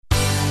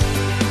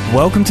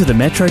Welcome to the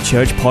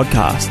Metrochurch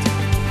podcast.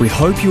 We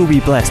hope you will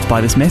be blessed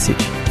by this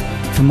message.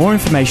 For more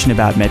information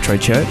about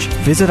Metrochurch,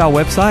 visit our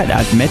website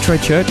at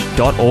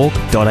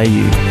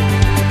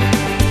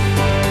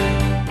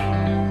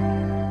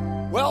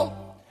metrochurch.org.au.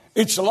 Well,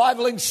 it's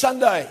Liveling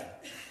Sunday,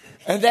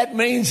 and that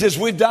means, as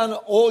we've done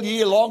all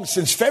year long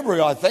since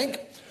February, I think,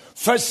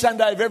 first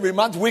Sunday of every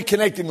month, we're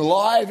connecting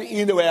live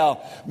into our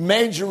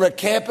Mandurah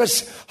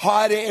campus.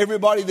 Hi to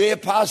everybody there,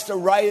 Pastor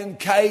Ray and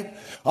Kate.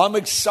 I'm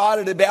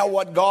excited about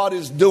what God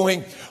is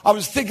doing. I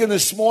was thinking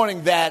this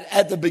morning that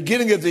at the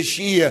beginning of this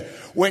year,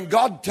 when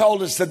God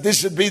told us that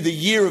this would be the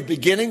year of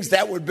beginnings,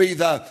 that would be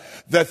the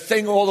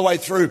thing all the way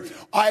through,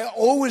 I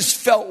always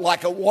felt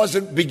like it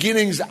wasn't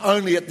beginnings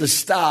only at the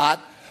start,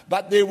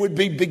 but there would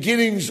be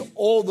beginnings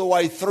all the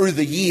way through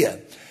the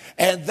year.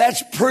 And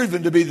that's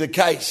proven to be the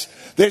case.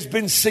 There's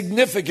been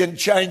significant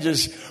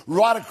changes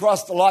right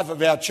across the life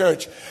of our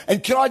church.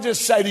 And can I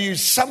just say to you,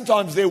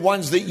 sometimes they're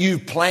ones that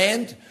you've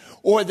planned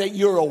or that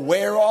you're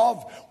aware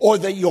of or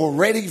that you're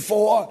ready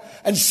for.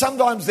 And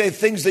sometimes they're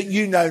things that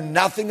you know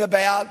nothing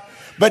about.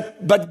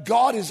 But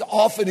God is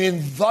often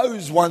in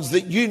those ones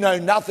that you know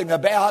nothing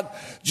about,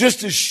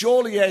 just as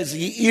surely as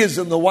He is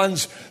in the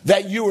ones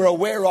that you are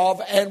aware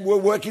of and we're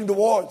working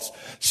towards.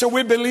 So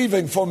we're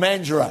believing for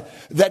Mandurah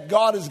that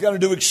God is going to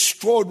do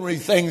extraordinary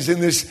things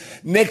in this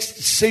next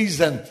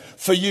season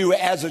for you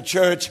as a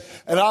church.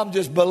 And I'm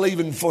just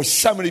believing for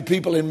so many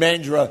people in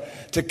Mandurah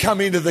to come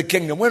into the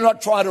kingdom. We're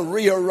not trying to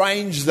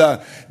rearrange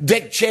the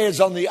deck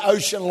chairs on the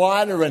ocean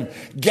liner and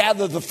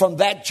gather from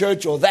that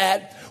church or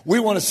that. We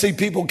want to see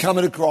people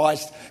coming to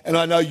Christ, and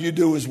I know you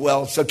do as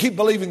well. So keep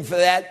believing for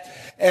that,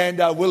 and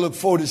we'll look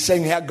forward to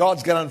seeing how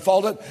God's going to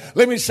unfold it.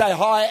 Let me say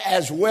hi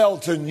as well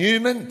to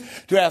Newman,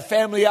 to our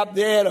family up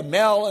there, to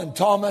Mel and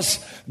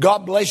Thomas.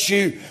 God bless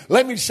you.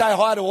 Let me say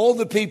hi to all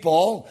the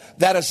people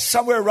that are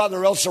somewhere or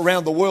other else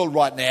around the world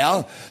right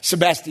now.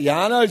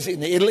 Sebastiano's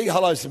in Italy.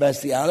 Hello,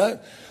 Sebastiano.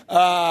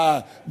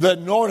 The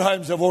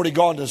Nordholms have already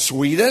gone to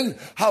Sweden.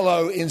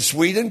 Hello in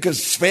Sweden,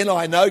 because Sven,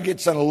 I know,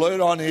 gets an alert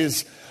on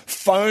his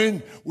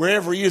phone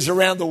wherever he is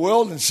around the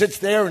world and sits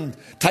there and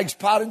takes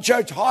part in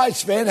church. Hi,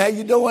 Sven, how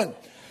you doing?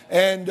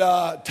 And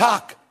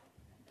tack,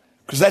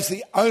 because that's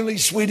the only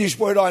Swedish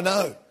word I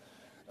know,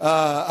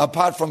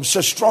 apart from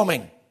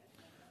surströmming.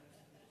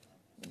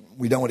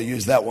 We don't want to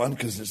use that one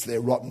because it's their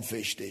rotten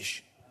fish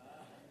dish.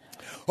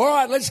 All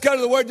right, let's go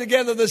to the Word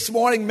together this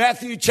morning.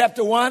 Matthew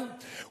chapter 1.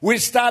 We're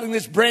starting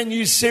this brand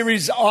new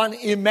series on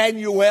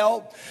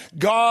Emmanuel,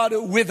 God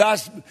with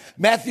us.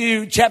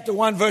 Matthew chapter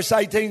 1 verse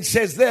 18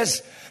 says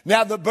this: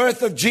 Now the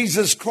birth of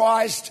Jesus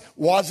Christ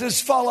was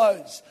as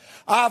follows.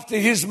 After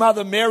his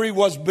mother Mary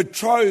was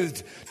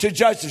betrothed to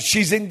Joseph,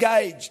 she's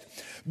engaged.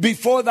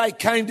 Before they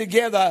came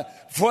together,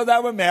 before they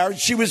were married,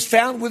 she was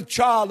found with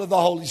child of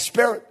the Holy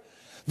Spirit.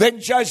 Then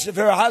Joseph,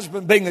 her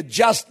husband, being a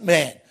just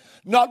man,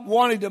 not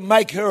wanting to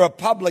make her a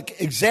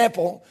public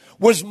example,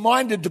 was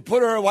minded to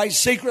put her away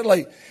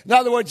secretly. In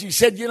other words, he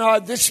said,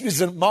 this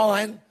isn't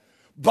mine,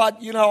 but,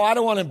 I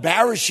don't want to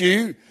embarrass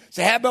you.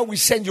 So how about we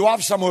send you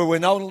off somewhere where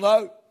no one will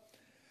know?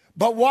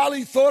 But while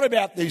he thought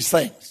about these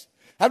things,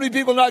 how many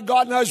people know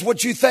God knows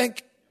what you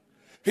think?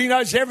 He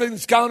knows everything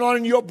that's going on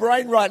in your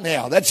brain right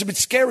now. That's a bit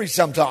scary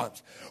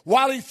sometimes.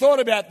 While he thought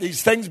about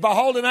these things,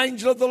 behold, an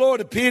angel of the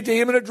Lord appeared to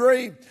him in a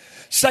dream,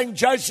 saying,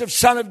 Joseph,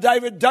 son of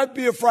David, don't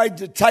be afraid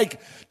to take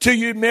to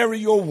you Mary,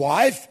 your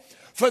wife,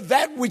 for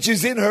that which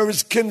is in her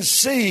is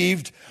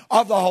conceived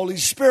of the Holy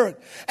Spirit.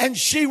 And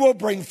she will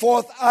bring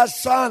forth a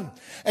son,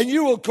 and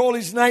you will call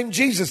his name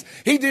Jesus.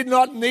 He did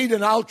not need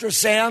an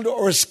ultrasound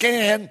or a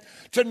scan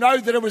to know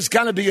that it was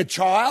going to be a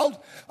child,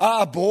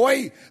 a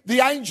boy. The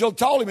angel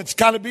told him it's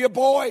going to be a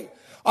boy.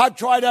 I've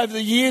tried over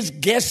the years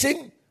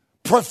guessing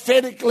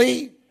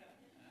prophetically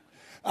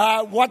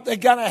what they're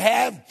going to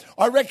have.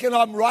 I reckon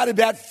I'm right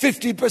about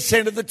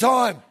 50% of the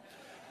time,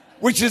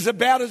 which is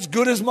about as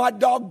good as my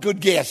dog could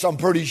guess, I'm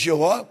pretty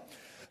sure.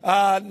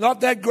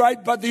 Not that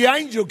great, but the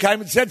angel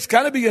came and said, it's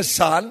going to be a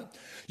son.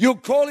 You'll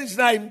call his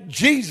name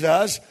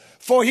Jesus,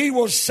 for he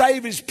will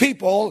save his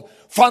people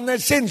from their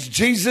sins.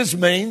 Jesus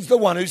means the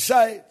one who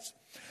saves.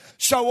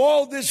 So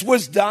all this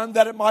was done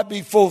that it might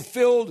be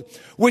fulfilled,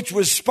 which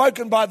was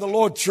spoken by the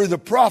Lord through the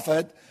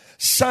prophet,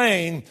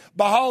 saying,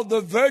 behold,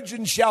 the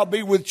virgin shall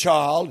be with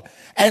child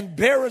and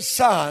bear a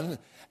son,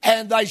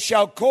 and they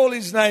shall call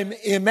his name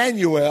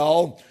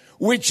Emmanuel,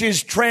 which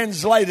is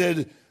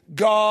translated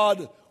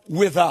God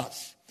with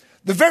us.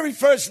 The very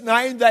first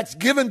name that's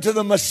given to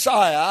the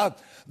Messiah,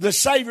 the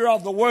Savior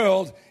of the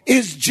world,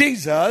 is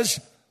Jesus,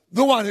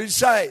 the one who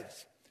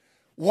saves.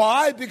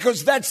 Why?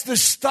 Because that's the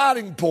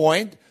starting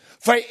point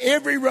for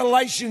every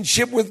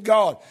relationship with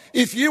God.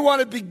 If you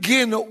want to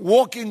begin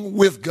walking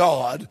with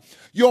God,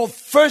 your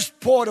first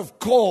port of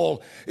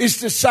call is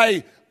to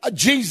say,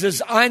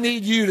 Jesus, I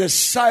need you to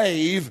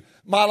save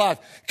my life.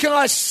 Can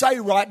I say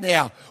right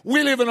now,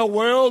 we live in a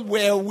world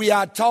where we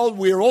are told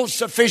we're all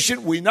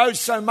sufficient, we know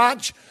so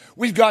much,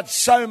 we've got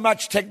so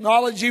much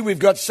technology, we've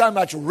got so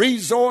much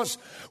resource,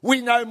 we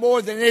know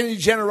more than any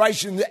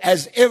generation that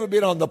has ever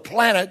been on the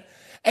planet.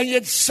 And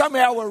yet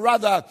somehow or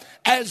other,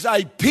 as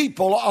a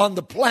people on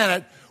the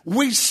planet,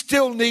 we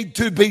still need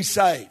to be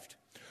saved.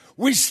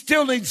 We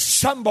still need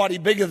somebody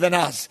bigger than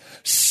us,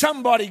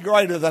 somebody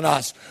greater than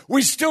us.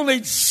 We still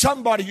need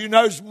somebody who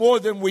knows more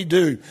than we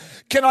do.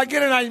 Can I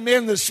get an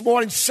amen this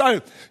morning?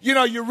 So,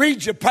 you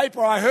read your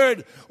paper. I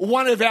heard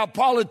one of our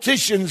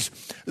politicians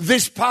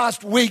this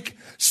past week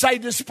say,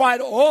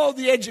 despite all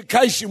the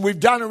education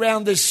we've done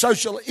around this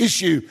social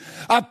issue,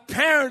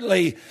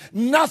 apparently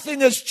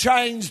nothing has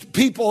changed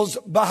people's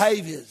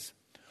behaviors.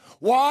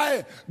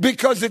 Why?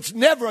 Because it's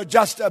never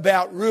just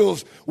about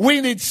rules.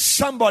 We need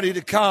somebody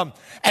to come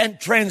and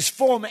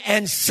transform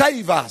and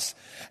save us.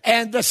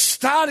 And the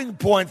starting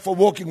point for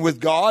walking with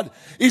God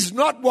is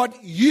not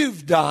what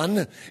you've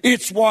done,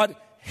 it's what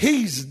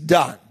He's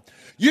done.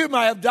 You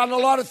may have done a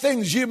lot of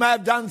things. You may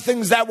have done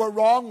things that were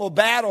wrong or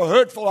bad or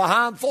hurtful or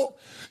harmful.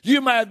 You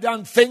may have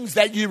done things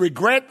that you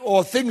regret,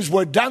 or things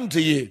were done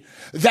to you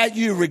that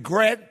you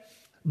regret.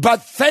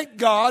 But thank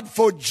God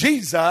for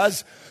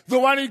Jesus, the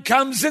one who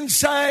comes and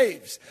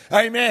saves.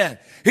 Amen.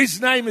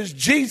 His name is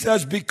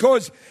Jesus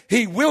because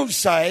He will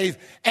save,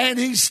 and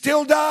He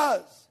still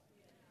does.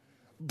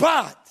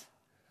 But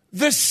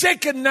the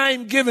second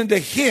name given to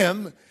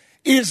Him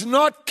is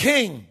not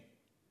King,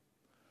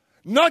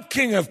 not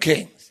King of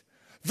Kings.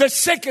 The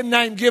second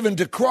name given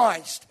to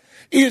Christ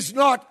is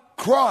not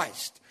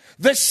Christ.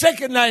 The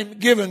second name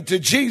given to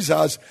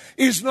Jesus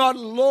is not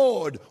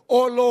Lord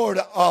or Lord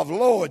of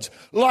Lords,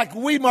 like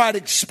we might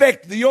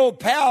expect, the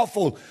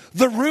all-powerful,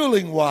 the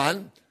ruling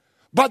one.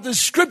 But the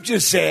Scripture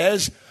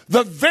says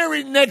the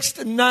very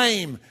next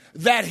name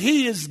that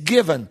He is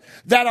given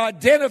that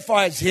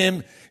identifies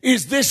Him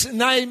is this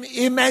name,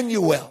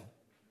 Emmanuel.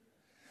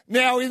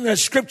 Now, in the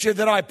Scripture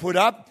that I put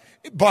up,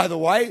 by the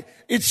way,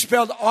 it's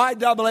spelled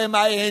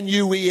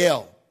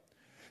I-M-M-A-N-U-E-L.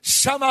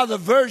 Some other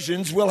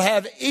versions will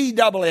have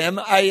E-M-M-A-N-U-E-L.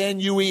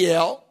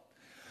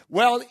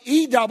 Well,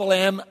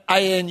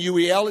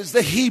 E-M-M-A-N-U-E-L is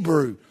the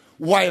Hebrew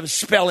way of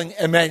spelling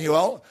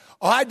Emmanuel.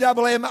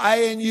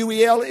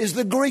 I-M-M-A-N-U-E-L is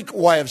the Greek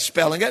way of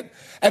spelling it.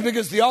 And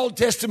because the Old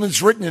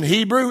Testament's written in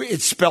Hebrew,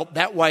 it's spelt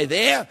that way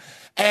there.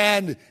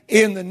 And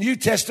in the New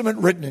Testament,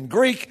 written in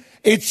Greek,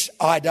 it's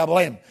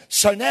I-M-M.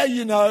 So now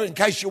you know, in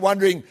case you're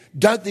wondering,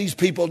 don't these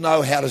people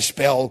know how to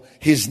spell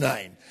His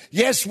name?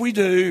 Yes, we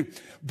do,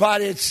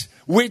 but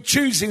we're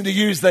choosing to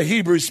use the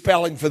Hebrew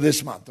spelling for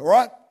this month, all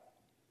right?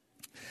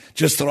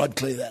 Just thought I'd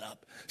clear that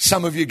up.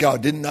 Some of you go, I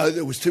didn't know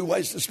there was two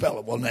ways to spell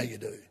it. Well, now you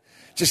do.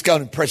 Just go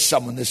and impress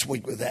someone this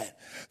week with that.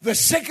 The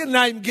second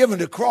name given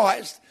to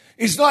Christ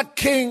is not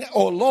King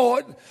or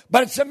Lord,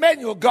 but it's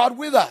Emmanuel, God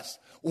with us.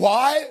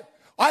 Why?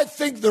 I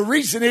think the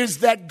reason is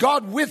that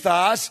God with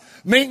us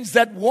means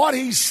that what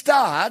He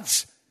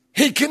starts,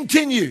 He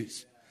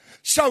continues.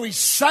 So He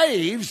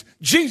saves,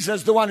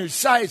 Jesus, the one who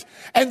saves,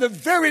 and the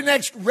very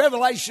next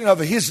revelation of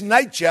His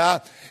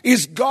nature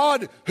is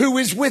God who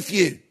is with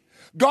you.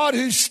 God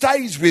who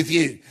stays with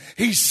you.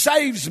 He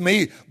saves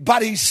me,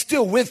 but He's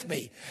still with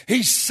me.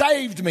 He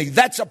saved me.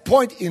 That's a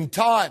point in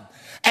time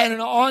and an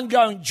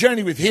ongoing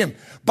journey with Him.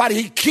 But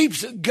He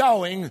keeps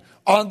going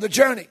on the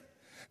journey.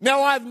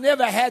 Now, I've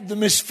never had the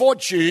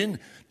misfortune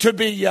to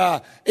be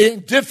in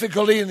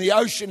difficulty in the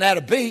ocean at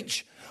a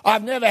beach.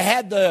 I've never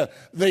had the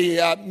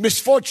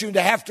misfortune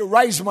to have to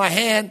raise my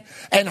hand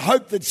and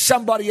hope that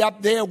somebody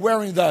up there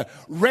wearing the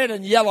red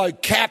and yellow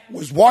cap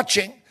was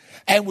watching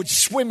and would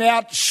swim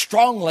out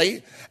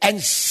strongly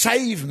and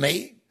save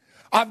me.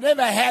 I've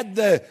never had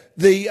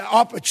the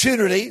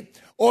opportunity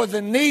or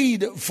the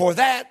need for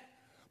that.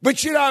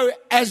 But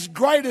as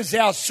great as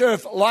our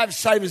surf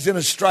lifesavers in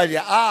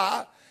Australia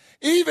are,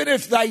 even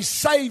if they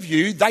save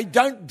you, they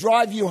don't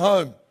drive you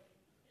home.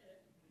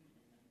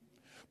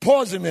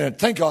 Pause a minute,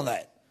 think on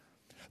that.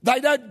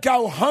 They don't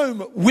go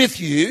home with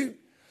you.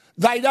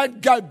 They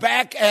don't go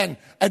back and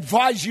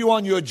advise you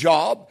on your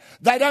job.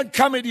 They don't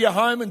come into your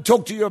home and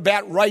talk to you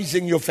about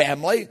raising your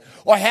family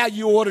or how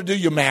you ought to do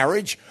your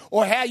marriage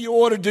or how you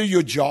ought to do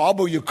your job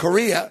or your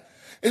career.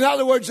 In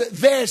other words,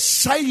 their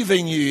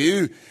saving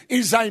you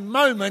is a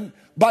moment,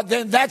 but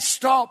then that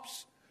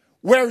stops.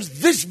 Whereas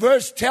this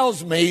verse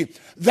tells me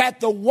that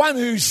the one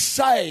who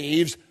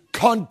saves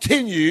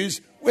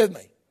continues with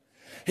me.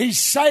 He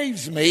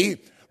saves me,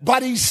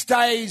 but He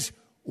stays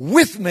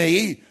with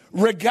me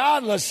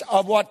regardless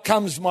of what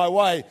comes my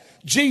way.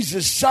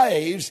 Jesus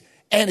saves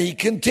and He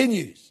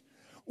continues.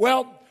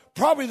 Well,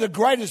 probably the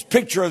greatest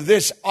picture of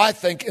this, I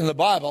think, in the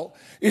Bible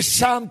is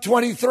Psalm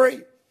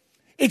 23.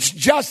 It's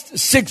just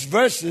 6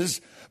 verses,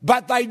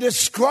 but they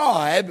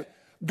describe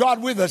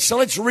God with us. So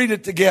let's read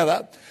it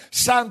together.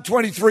 Psalm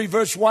 23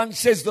 verse 1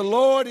 says, "The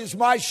Lord is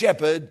my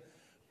shepherd,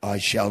 I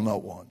shall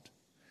not want.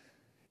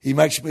 He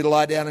makes me to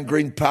lie down in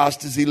green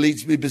pastures. He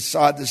leads me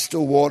beside the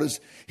still waters.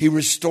 He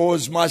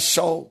restores my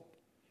soul.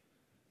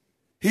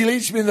 He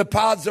leads me in the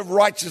paths of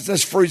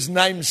righteousness for His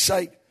name's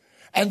sake."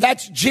 And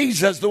that's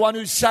Jesus, the one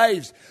who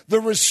saves, the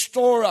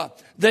restorer,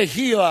 the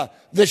healer,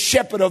 the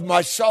shepherd of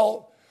my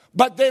soul.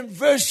 But then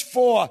verse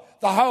 4,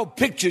 the whole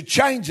picture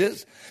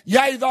changes.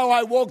 "Yea, though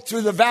I walk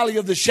through the valley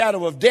of the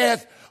shadow of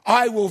death,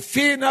 I will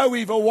fear no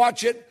evil."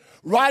 Watch it.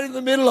 right in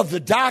the middle of the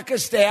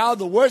darkest hour,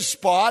 the worst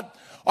spot.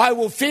 I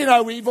will fear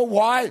no evil.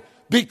 Why?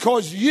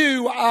 Because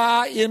you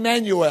are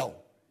Emmanuel.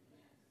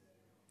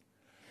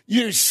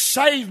 You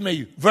save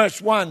me,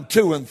 verse 1,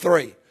 2, and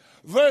 3.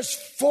 Verse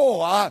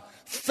 4,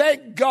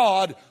 thank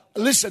God,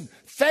 listen,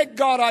 thank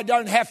God I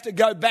don't have to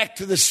go back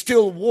to the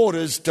still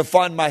waters to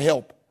find my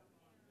help.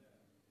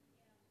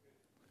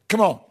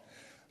 Come on.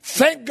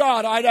 Thank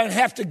God I don't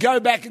have to go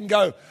back and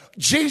go,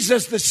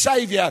 Jesus the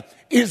Savior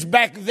is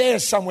back there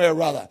somewhere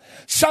or other.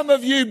 Some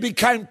of you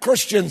became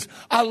Christians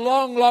a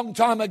long, long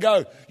time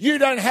ago. You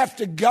don't have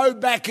to go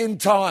back in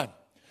time.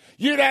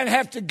 You don't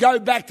have to go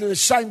back to the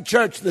same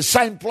church, the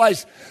same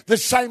place, the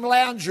same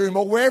lounge room,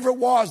 or wherever it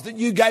was that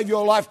you gave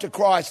your life to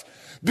Christ.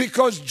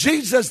 Because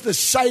Jesus the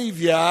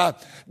Savior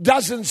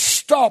doesn't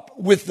stop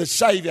with the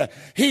Savior.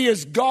 He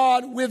is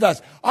God with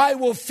us. I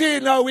will fear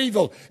no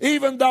evil,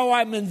 even though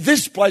I'm in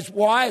this place.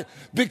 Why?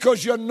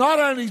 Because you're not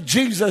only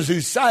Jesus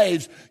who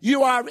saves,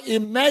 you are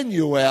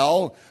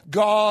Emmanuel,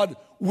 God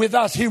with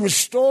us. He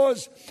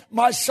restores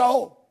my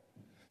soul.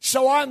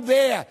 So I'm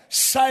there,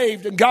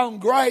 saved and going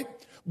great.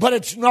 But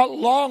it's not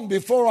long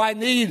before I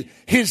need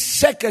his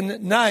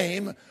second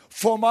name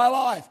for my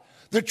life.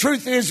 The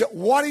truth is,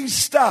 what he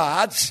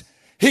starts,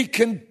 he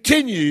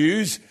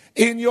continues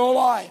in your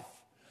life.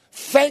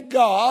 Thank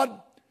God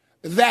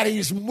that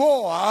he's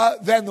more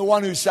than the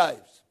one who saves.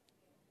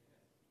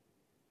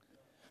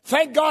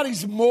 Thank God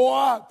he's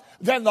more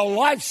than the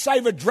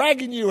lifesaver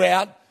dragging you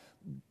out,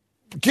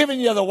 giving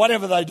you the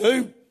whatever they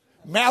do,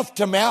 mouth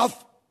to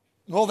mouth,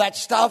 and all that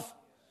stuff.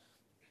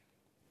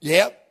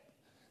 Yep.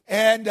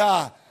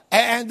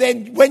 And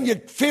then when you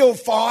feel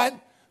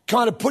fine,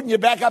 kind of putting you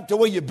back up to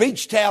where your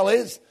beach towel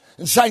is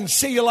and saying,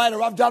 see you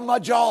later, I've done my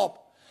job.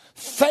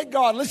 Thank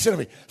God, listen to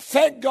me.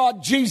 Thank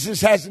God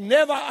Jesus has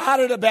never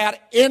uttered about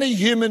any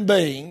human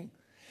being.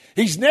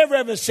 He's never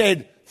ever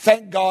said,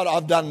 thank God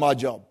I've done my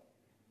job.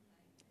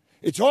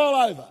 It's all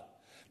over.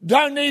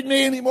 Don't need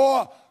me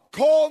anymore.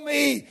 Call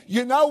me.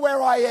 You know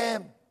where I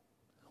am.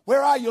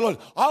 Where are you, Lord?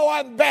 Oh,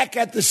 I'm back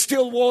at the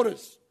still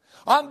waters.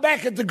 I'm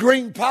back at the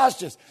green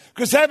pastures.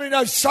 Because how many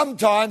know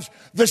sometimes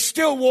the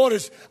still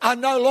waters are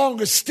no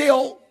longer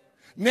still.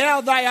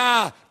 Now they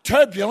are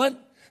turbulent.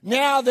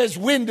 Now there's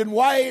wind and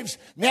waves.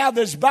 Now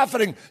there's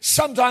buffeting.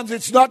 Sometimes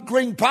it's not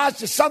green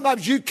pastures.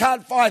 Sometimes you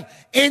can't find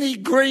any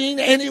green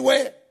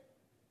anywhere.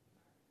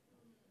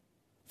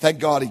 Thank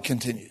God he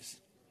continues.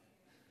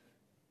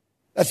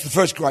 That's the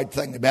first great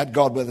thing about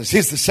God with us.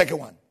 Here's the second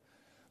one.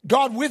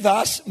 God with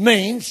us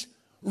means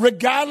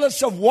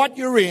regardless of what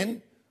you're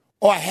in,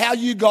 or how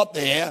you got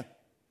there,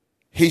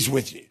 he's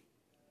with you.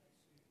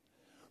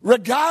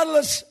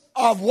 Regardless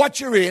of what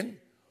you're in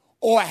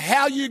or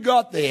how you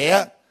got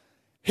there,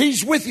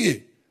 he's with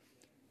you.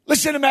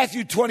 Listen to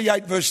Matthew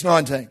 28, verse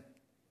 19.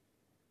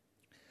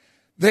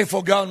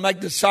 Therefore go and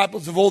make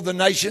disciples of all the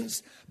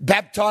nations,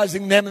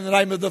 baptizing them in the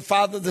name of the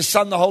Father, the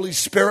Son, the Holy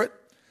Spirit.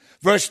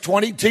 Verse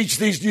 20, teach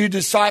these new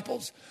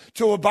disciples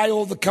to obey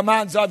all the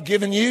commands I've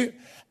given you,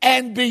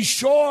 and be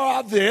sure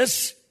of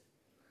this,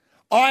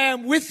 I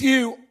am with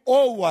you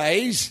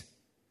always,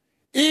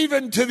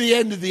 even to the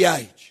end of the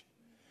age.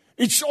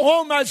 It's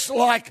almost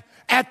like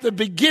at the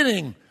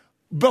beginning,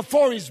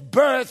 before his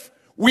birth,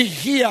 we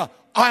hear,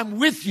 I'm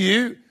with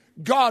you,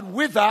 God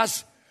with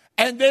us.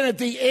 And then at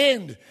the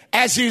end,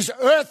 as his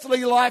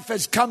earthly life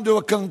has come to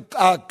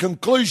a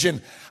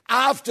conclusion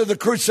after the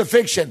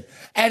crucifixion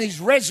and his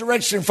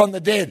resurrection from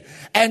the dead,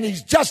 and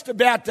he's just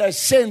about to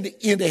ascend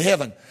into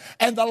heaven.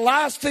 And the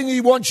last thing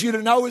he wants you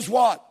to know is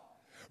what?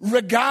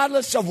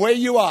 Regardless of where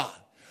you are,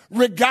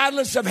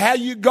 regardless of how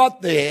you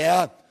got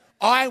there,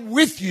 I'm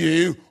with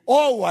you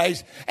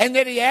always. And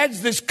then he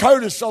adds this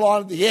codicil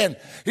on at the end.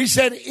 He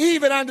said,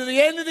 even unto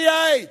the end of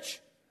the age.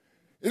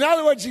 In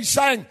other words, he's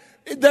saying,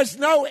 there's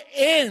no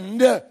end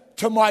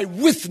to my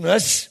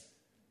witness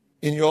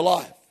in your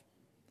life.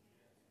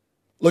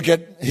 Look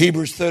at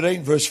Hebrews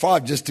 13, verse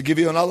 5, just to give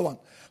you another one.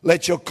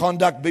 Let your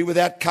conduct be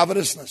without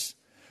covetousness.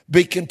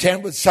 Be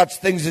content with such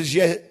things as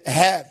you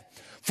have.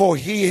 For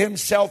he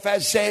himself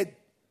has said,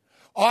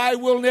 I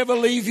will never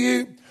leave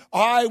you.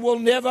 I will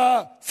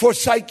never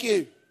forsake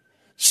you.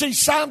 See,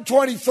 Psalm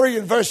 23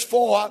 and verse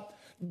 4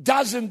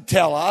 doesn't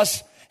tell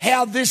us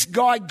how this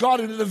guy got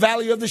into the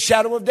valley of the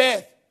shadow of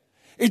death.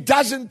 It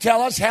doesn't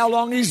tell us how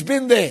long he's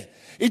been there.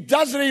 It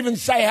doesn't even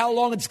say how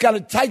long it's going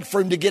to take for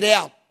him to get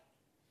out.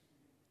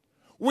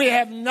 We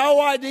have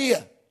no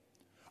idea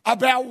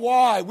about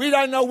why. We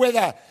don't know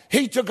whether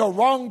he took a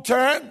wrong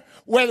turn,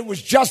 whether it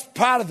was just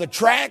part of the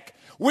track.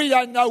 We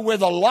don't know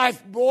whether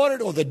life brought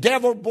it or the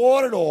devil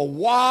brought it or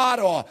what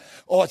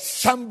or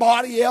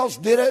somebody else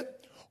did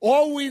it.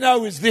 All we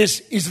know is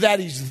this, is that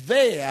he's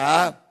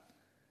there,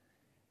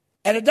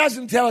 and it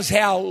doesn't tell us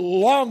how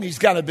long he's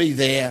going to be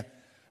there.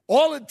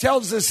 All it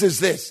tells us is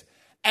this,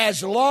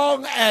 as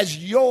long as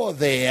you're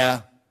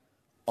there,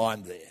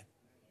 I'm there.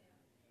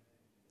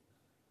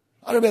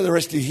 I don't know about the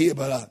rest of you here,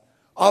 but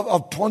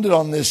I've pondered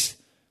on this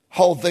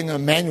whole thing of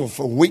Emmanuel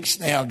for weeks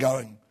now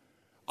going,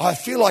 I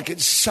feel like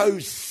it's so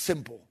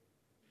simple.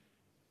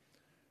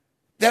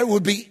 that it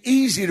would be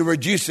easy to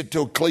reduce it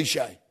to a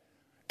cliche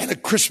and a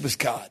Christmas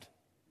card.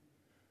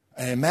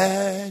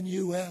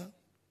 Emmanuel.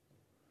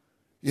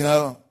 You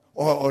know,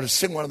 or to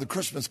sing one of the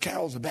Christmas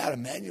carols about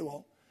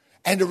Emmanuel.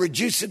 And to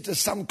reduce it to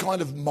some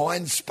kind of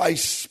mind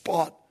space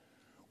spot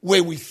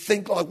where we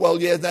think like,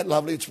 well, yeah, that's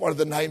lovely. It's one of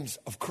the names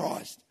of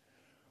Christ.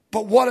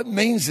 But what it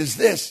means is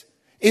this.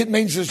 It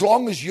means as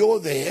long as you're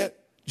there,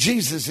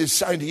 Jesus is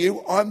saying to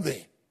you, I'm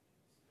there.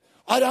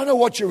 I don't know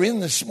what you're in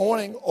this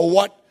morning or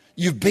what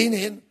you've been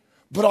in,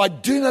 but I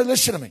do know,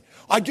 listen to me,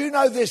 I do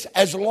know this,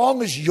 as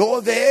long as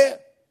you're there,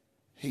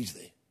 he's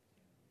there.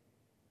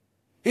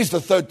 Here's the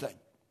third thing.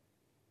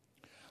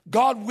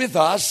 God with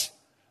us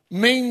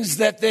means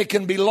that there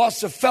can be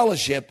loss of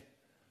fellowship,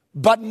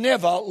 but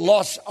never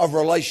loss of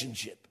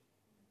relationship.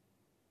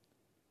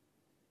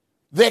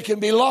 There can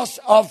be loss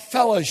of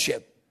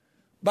fellowship,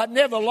 but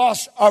never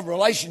loss of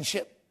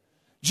relationship.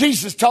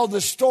 Jesus told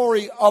the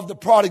story of the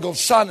prodigal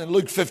son in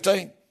Luke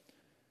 15.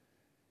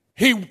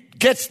 He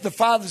gets the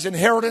father's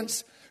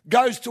inheritance,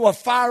 goes to a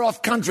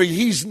far-off country.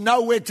 He's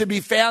nowhere to be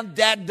found.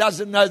 Dad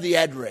doesn't know the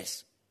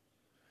address.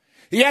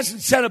 He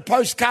hasn't sent a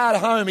postcard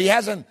home. He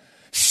hasn't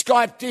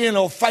Skyped in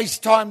or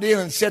FaceTimed in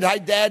and said, hey,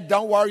 Dad,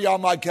 don't worry,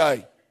 I'm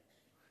okay.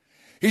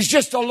 He's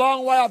just a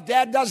long way off.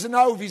 Dad doesn't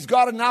know if he's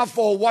got enough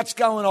or what's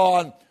going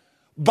on.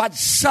 But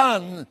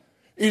son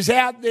is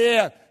out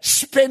there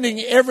spending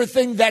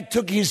everything that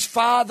took his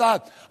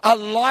father a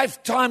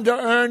lifetime to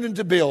earn and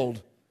to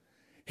build.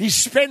 He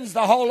spends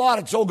the whole lot.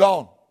 It's all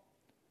gone.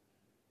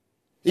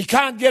 He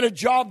can't get a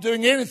job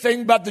doing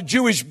anything, but the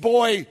Jewish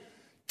boy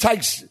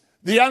takes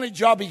the only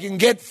job he can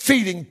get,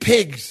 feeding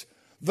pigs,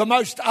 the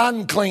most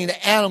unclean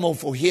animal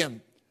for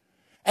him.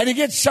 And he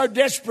gets so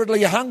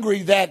desperately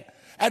hungry that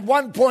at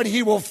one point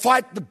he will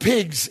fight the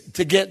pigs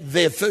to get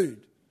their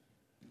food.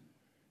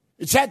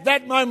 It's at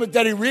that moment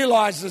that he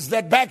realizes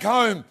that back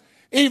home,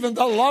 even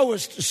the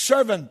lowest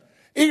servant,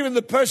 even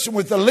the person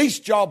with the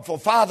least job for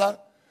father,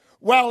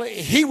 well,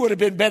 he would have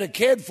been better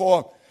cared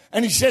for.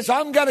 And he says,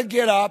 I'm going to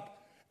get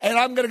up and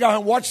I'm going to go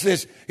home. Watch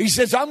this. He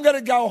says, I'm going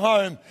to go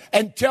home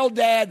and tell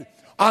Dad,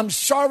 I'm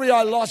sorry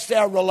I lost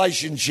our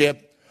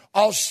relationship.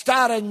 I'll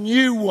start a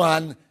new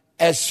one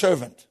as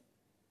servant.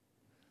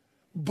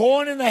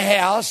 Born in the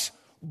house,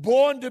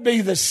 born to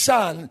be the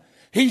son,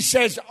 he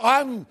says,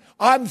 I'm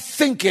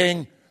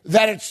thinking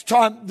that it's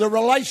time. The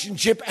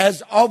relationship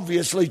has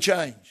obviously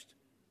changed.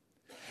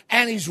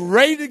 And he's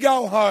ready to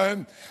go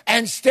home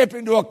and step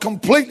into a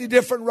completely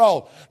different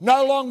role.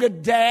 No longer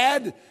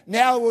Dad,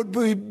 now it would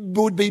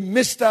be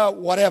Mr.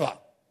 Whatever.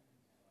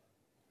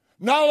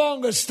 No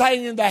longer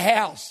staying in the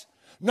house.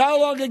 No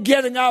longer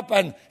getting up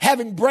and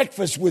having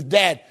breakfast with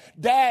Dad.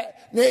 Dad,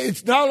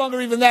 it's no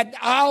longer even that.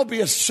 I'll be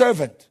a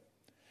servant.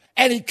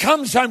 And he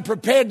comes home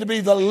prepared to be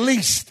the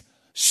least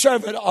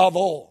servant of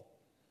all.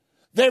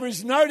 There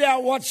is no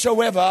doubt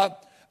whatsoever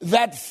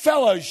that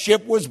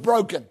fellowship was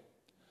broken.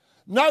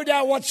 No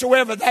doubt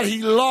whatsoever that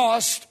he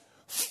lost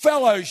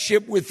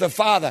fellowship with the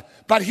Father.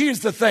 But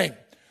here's the thing.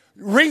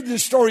 Read the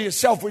story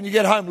yourself when you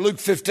get home, Luke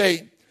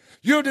 15.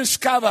 You'll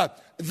discover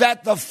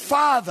that the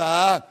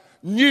Father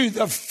knew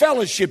the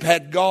fellowship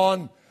had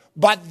gone,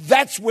 but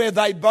that's where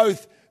they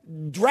both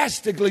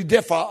drastically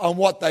differ on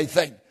what they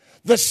think.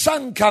 The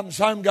son comes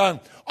home going,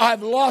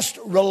 I've lost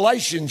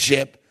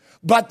relationship,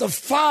 but the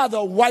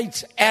father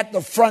waits at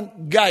the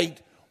front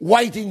gate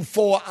waiting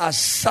for a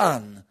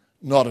son,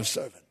 not a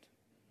servant.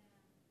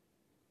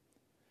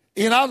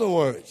 In other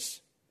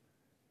words,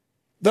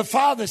 the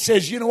father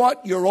says, you know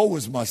what? You're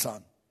always my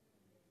son.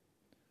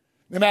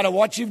 No matter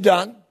what you've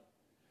done,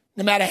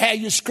 no matter how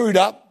you screwed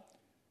up,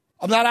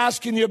 I'm not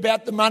asking you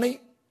about the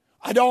money.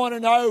 I don't want to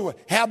know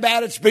how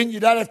bad it's been. You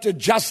don't have to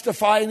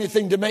justify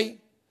anything to me.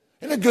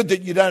 Isn't it good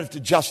that you don't have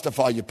to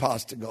justify your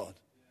past to God?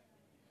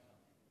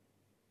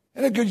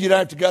 Isn't it good you don't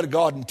have to go to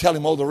God and tell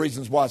him all the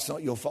reasons why it's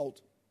not your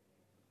fault?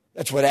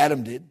 That's what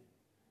Adam did.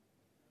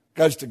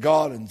 Goes to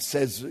God and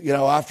says, you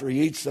know, after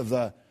he eats of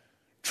the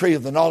tree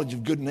of the knowledge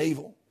of good and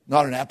evil,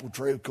 not an apple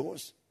tree, of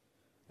course.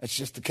 That's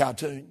just a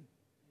cartoon.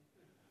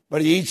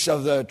 But he eats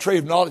of the tree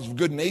of knowledge of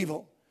good and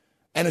evil.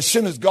 And as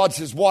soon as God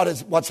says,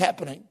 what's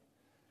happening?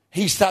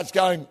 He starts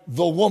going,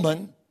 the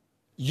woman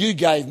you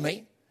gave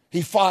me.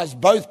 He fires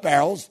both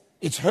barrels.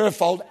 It's her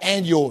fault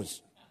and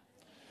yours.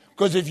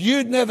 Because if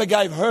you'd never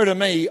gave her to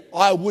me,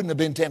 I wouldn't have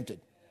been tempted.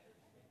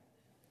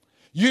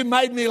 You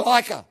made me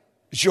like her.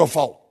 It's your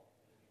fault.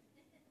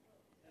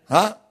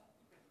 Huh?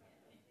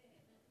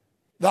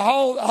 The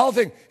whole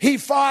thing. He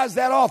fires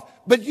that off.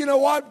 But you know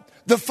what?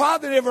 The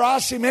father never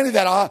asked him any of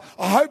that.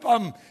 I hope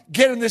I'm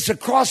getting this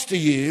across to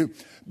you,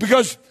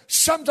 because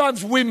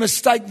sometimes we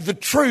mistake the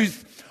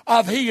truth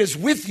of he is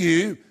with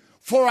you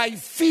for a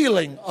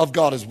feeling of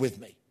God is with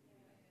me.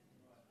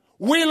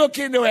 We look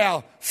into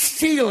our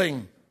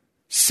feeling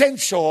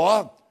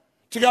sensor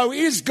to go,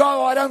 is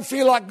God, I don't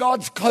feel like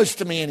God's close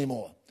to me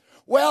anymore.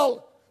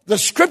 Well, the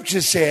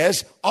scripture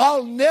says,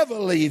 I'll never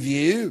leave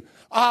you.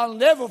 I'll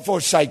never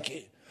forsake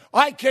you.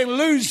 I can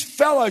lose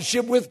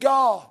fellowship with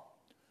God.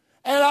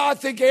 And I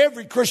think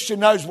every Christian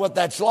knows what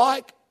that's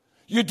like.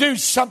 You do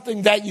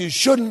something that you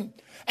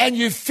shouldn't, and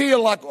you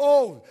feel like,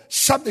 oh,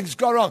 something's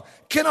gone wrong.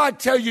 Can I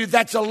tell you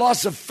that's a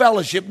loss of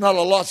fellowship, not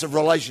a loss of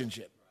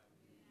relationship?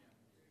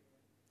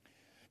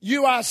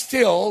 You are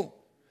still,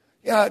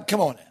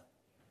 come on now.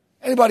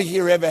 Anybody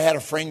here ever had a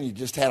friend you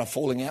just had a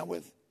falling out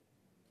with,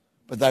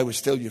 but they were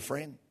still your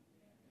friend,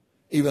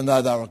 even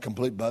though they were a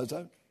complete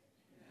bozo?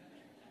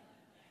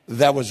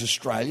 That was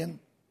Australian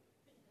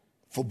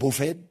for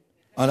buffhead.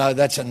 I know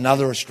that's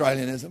another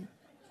Australianism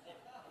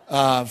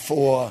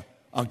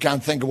I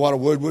can't think of what a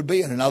word would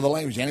be in another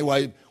language.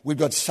 Anyway, we've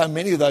got so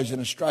many of those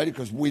in Australia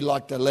because we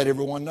like to let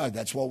everyone know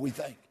that's what we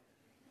think.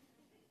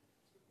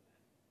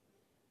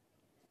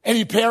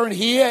 Any parent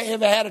here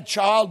ever had a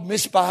child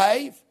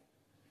misbehave?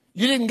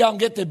 You didn't go and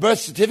get their birth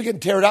certificate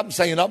and tear it up and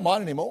say, you're not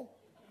mine anymore.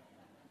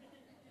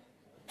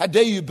 How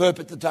dare you burp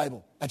at the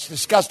table? That's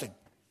disgusting.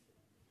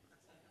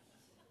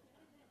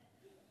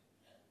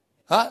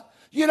 Huh?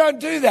 You don't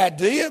do that,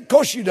 do you? Of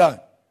course you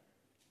don't.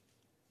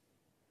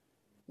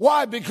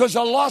 Why? Because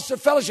a loss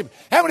of fellowship.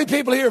 How many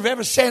people here have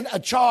ever sent a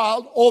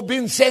child or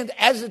been sent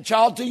as a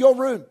child to your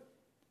room?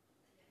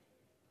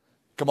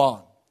 Come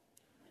on.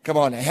 Come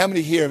on. How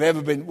many here have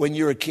ever been, when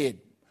you were a kid,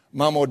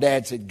 mum or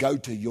dad said, go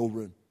to your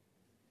room?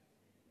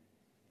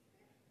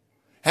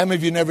 How many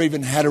of you never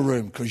even had a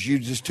room because you're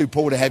just too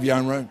poor to have your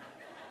own room?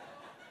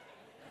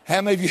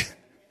 How many of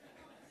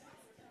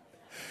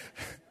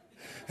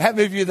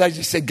you, they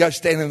just said, go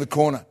stand in the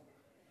corner?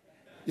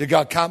 You go,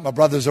 I can't, my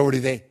brother's already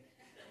there.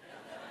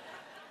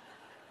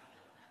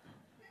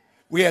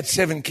 We had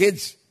 7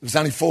 kids. There was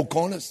only 4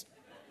 corners.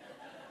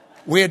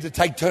 We had to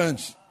take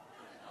turns.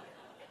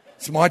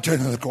 It's my turn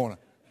in the corner.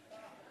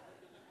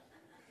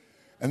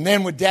 And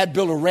then when Dad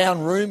built a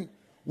round room,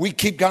 we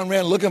keep going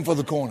around looking for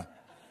the corner.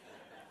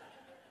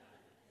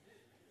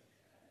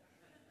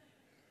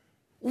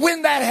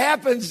 When that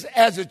happens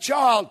as a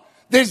child,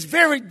 there's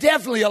very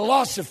definitely a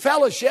loss of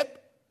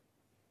fellowship,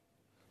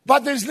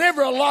 but there's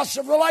never a loss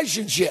of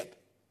relationship.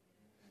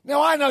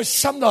 Now, I know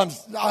sometimes,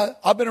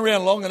 I've been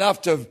around long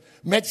enough to have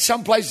met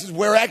some places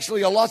where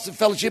actually a loss of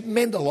fellowship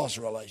meant a loss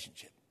of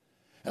relationship.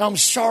 And I'm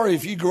sorry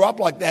if you grew up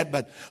like that,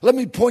 but let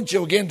me point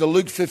you again to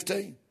Luke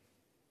 15.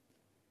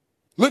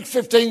 Luke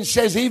 15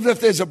 says, even if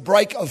there's a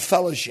break of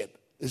fellowship,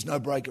 there's no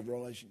break of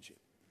relationship.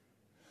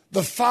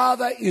 The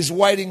Father is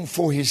waiting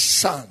for his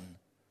Son,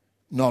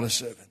 not a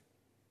servant.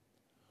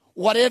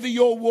 Whatever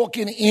you're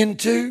walking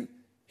into,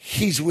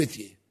 he's with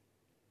you.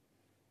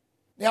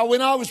 Now,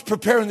 when I was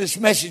preparing this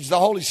message, the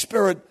Holy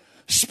Spirit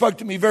spoke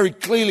to me very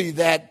clearly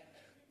that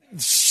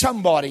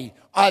somebody,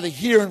 either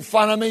here in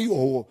front of me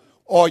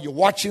or you're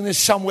watching this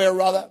somewhere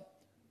or other,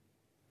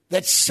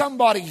 that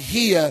somebody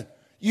here,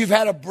 you've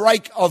had a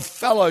break of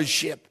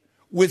fellowship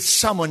with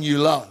someone you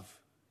love,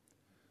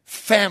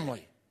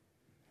 family.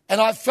 And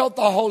I felt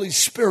the Holy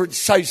Spirit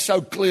say so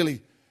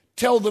clearly,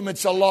 tell them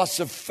it's a loss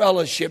of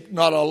fellowship,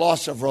 not a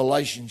loss of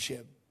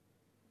relationship.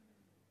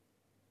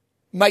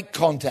 Make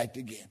contact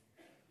again.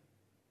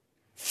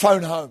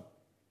 Phone home.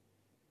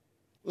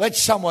 Let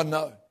someone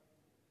know.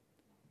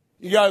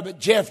 You go, but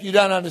Geoff, you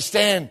don't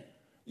understand.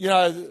 You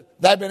know,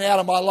 they've been out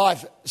of my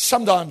life.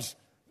 Sometimes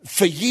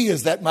for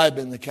years that may have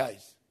been the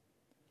case.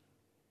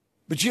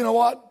 But you know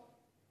what?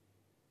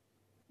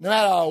 No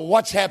matter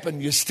what's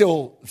happened, you're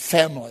still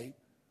family.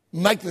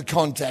 Make the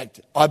contact,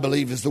 I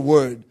believe, is the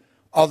word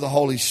of the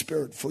Holy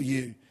Spirit for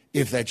you,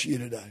 if that's you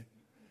today.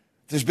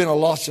 There's been a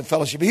loss of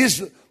fellowship.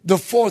 Here's the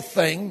fourth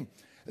thing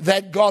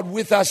that God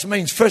with us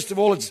means. First of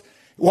all, it's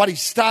what he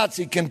starts,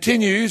 he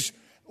continues.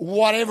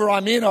 Whatever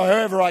I'm in or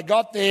however I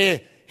got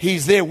there,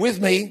 he's there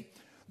with me.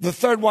 The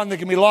third one, there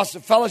can be loss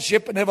of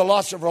fellowship and never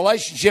loss of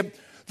relationship.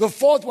 The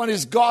fourth one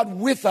is God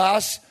with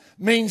us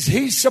means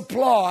he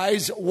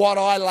supplies what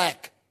I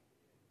lack.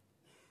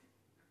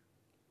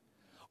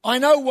 I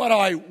know what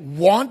I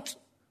want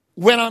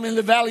when I'm in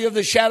the valley of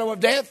the shadow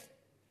of death.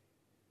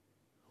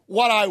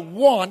 What I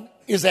want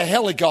is a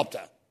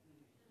helicopter.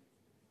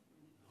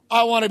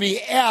 I want to be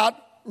out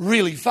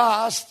really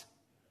fast.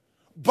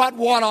 But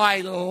what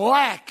I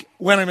lack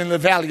when I'm in the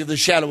valley of the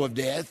shadow of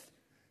death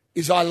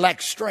is I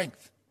lack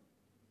strength.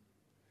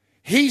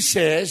 He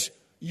says,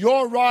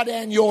 your rod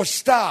and your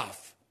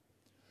staff,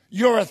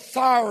 your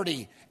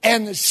authority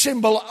and the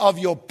symbol of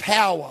your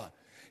power.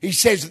 He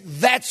says,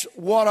 that's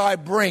what I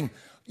bring.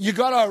 You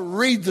got to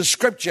read the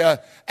scripture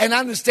and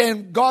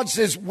understand God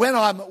says, when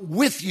I'm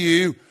with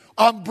you,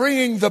 I'm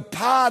bringing the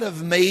part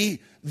of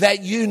me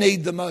that you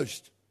need the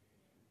most.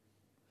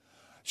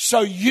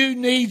 So you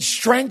need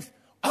strength.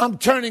 I'm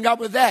turning up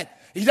with that.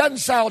 He doesn't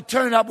say I'll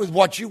turn up with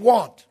what you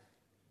want.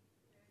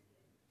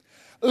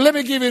 Let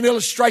me give you an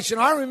illustration.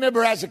 I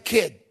remember as a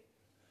kid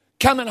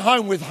coming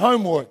home with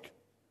homework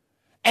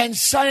and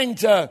saying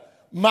to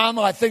Mum,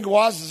 I think it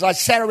was, as I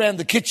sat around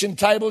the kitchen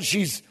table,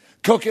 she's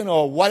cooking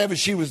or whatever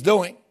she was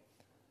doing.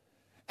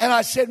 And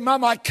I said,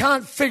 Mum, I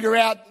can't figure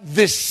out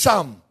this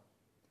sum.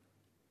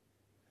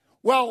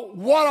 Well,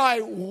 what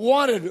I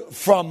wanted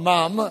from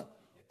Mum,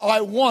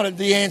 I wanted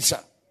the answer.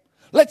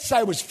 Let's say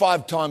it was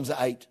 5 times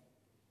 8.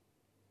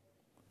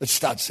 Let's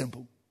start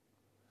simple.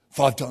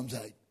 5 times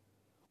 8.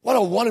 What I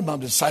wanted Mum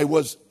to say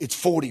was, it's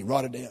 40,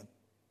 write it down.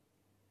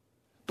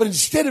 But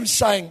instead of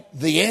saying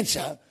the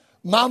answer,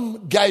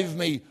 Mum gave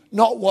me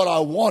not what I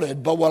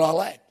wanted, but what I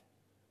lacked.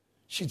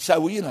 She'd say,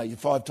 well, you know your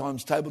 5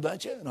 times table,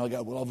 don't you? And I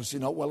go, well, obviously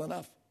not well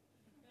enough.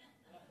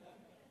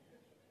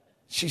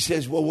 She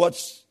says, well,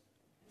 what's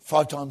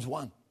 5 times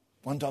 1?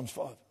 1 times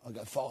 5. I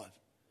go, 5.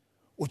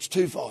 What's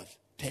 2 5s?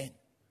 10.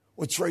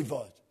 What's 3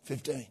 5s?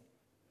 15.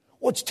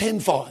 What's 10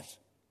 5s?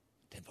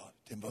 10 5.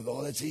 10 5.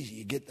 Oh, that's easy.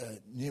 You get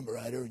the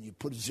numerator and you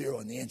put a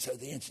 0 in the answer.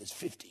 The answer is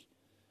 50.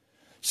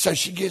 So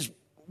she goes,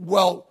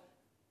 well,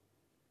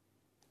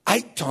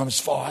 8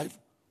 times 5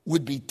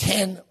 would be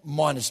 10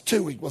 minus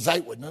 2 equals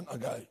 8, wouldn't it? I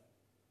go,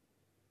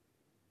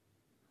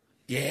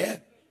 yeah.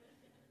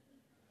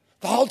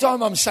 The whole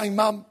time I'm saying,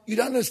 Mum, you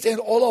don't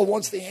understand. All I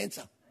want's the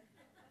answer.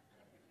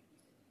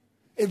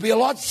 It'd be a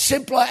lot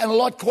simpler and a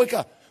lot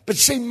quicker. But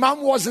see,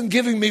 Mum wasn't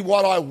giving me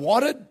what I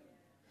wanted.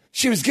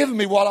 She was giving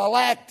me what I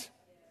lacked.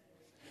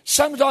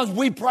 Sometimes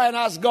we pray and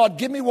ask God,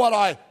 give me what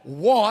I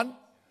want.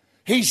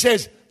 He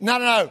says,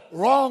 no,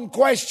 wrong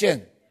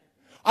question.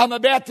 I'm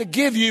about to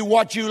give you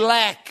what you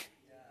lack.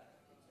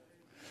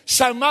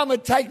 So Mum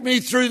would take me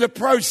through the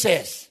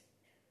process.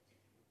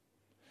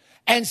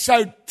 And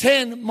so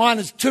 10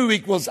 minus 2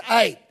 equals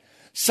 8.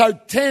 So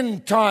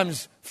 10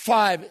 times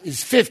 5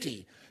 is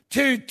 50.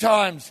 2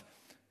 times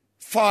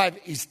 5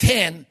 is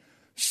 10.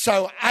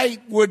 So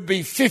 8 would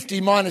be 50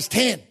 minus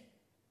 10.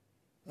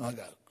 I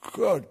go,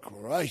 good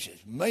gracious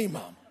me,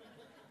 Mum.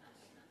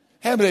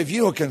 How many of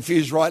you are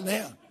confused right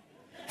now?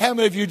 How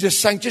many of you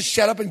just saying, just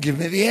shut up and give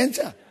me the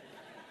answer?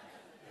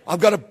 I've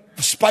got a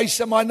space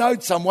in my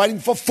notes. I'm waiting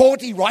for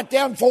 40. Write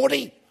down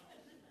 40.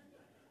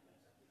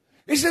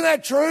 Isn't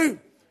that true?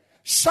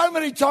 So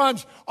many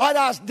times I'd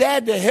ask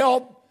Dad to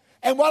help,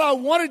 and what I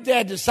wanted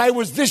Dad to say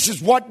was, this is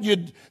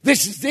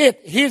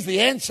it, here's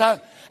the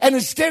answer. And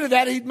instead of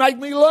that, he'd make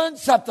me learn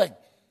something.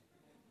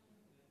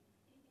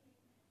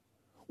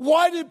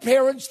 Why do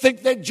parents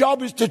think their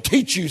job is to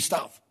teach you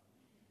stuff?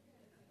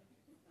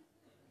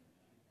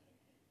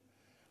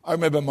 I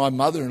remember my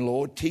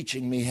mother-in-law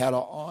teaching me how to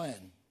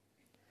iron.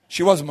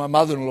 She wasn't my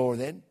mother-in-law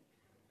then.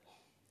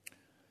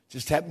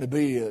 Just happened to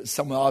be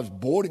someone I was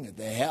boarding at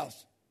their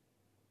house.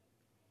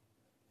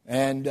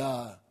 And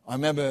I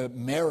remember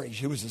Mary,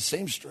 she was a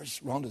seamstress,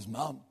 Rhonda's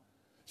mum,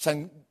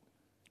 saying,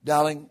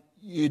 darling,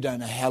 you don't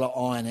know how to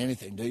iron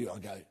anything, do you? I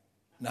go,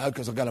 no,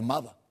 because I've got a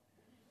mother.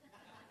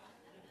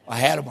 I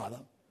had a mother.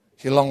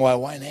 She's a long way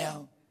away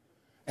now.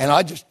 And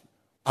I just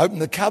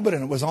opened the cupboard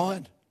and it was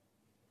ironed.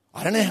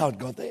 I don't know how it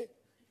got there.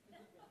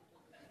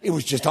 It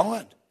was just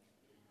ironed.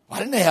 I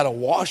didn't know how to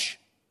wash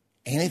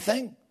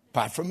anything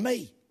apart from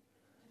me.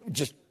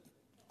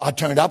 I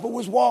turned up, it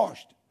was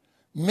washed.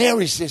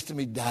 Mary says to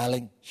me,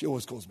 darling, she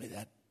always calls me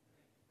that,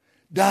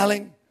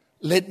 darling,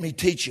 let me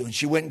teach you. And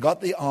she went and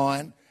got the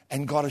iron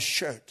and got a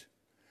shirt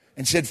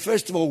and said,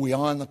 first of all, we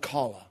iron the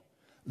collar.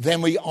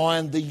 Then we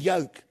ironed the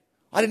yoke.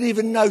 I didn't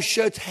even know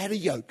shirts had a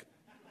yoke.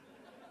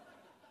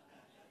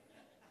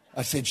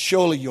 I said,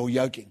 surely you're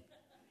yoking.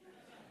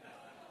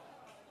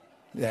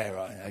 Yeah,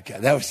 right, okay.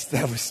 That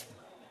was.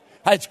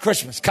 Hey, it's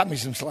Christmas. Cut me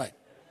some slack.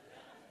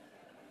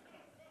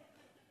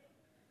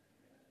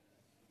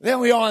 Then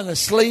we iron the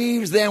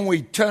sleeves. Then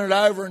we turn it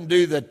over and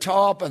do the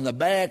top and the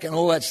back and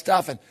all that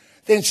stuff. And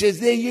then she says,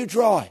 there, you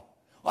try.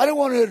 I don't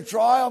want her to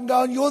try. I'm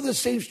going, you're the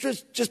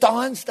seamstress. Just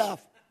iron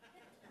stuff.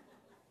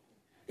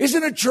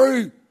 Isn't it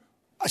true?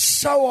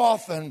 So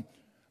often,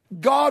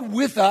 God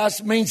with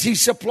us means he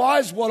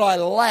supplies what I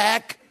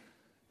lack,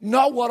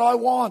 not what I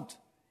want.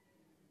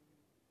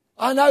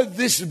 I know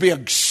this would be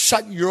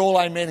you're all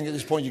amening at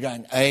this point. You're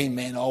going,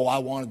 amen. Oh, I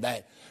wanted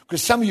that.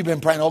 Because some of you have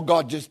been praying, oh,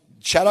 God, just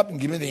shut up and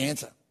give me the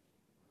answer.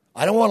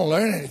 I don't want to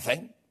learn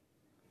anything.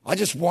 I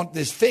just want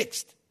this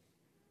fixed.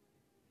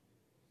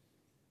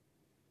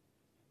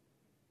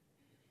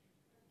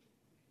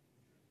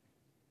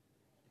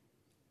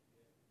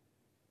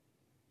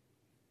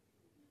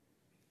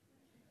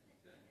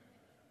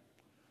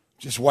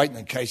 Just waiting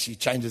in case he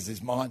changes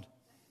his mind.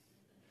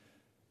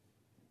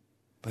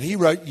 But he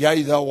wrote,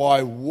 yea, though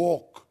I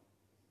walk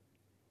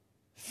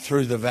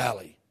through the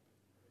valley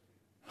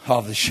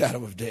of the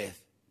shadow of death.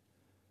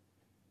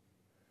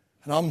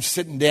 And I'm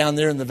sitting down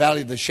there in the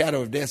valley of the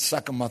shadow of death,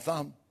 sucking my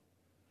thumb,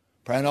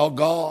 praying, oh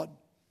God,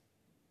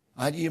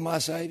 aren't you my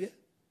Savior?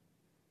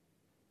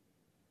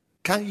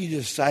 Can't you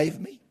just save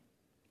me?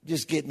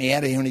 Just get me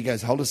out of here. And he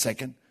goes, hold a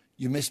second.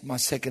 You missed my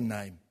second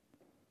name.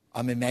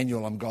 I'm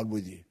Emmanuel. I'm God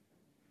with you.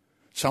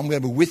 So I'm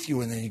going to be with you.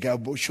 And then you go,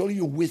 well, surely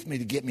you're with me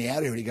to get me out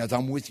of here. And he goes,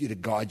 I'm with you to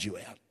guide you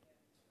out.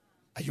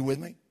 Are you with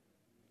me?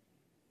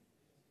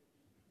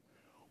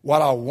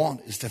 What I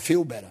want is to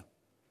feel better.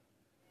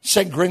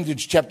 2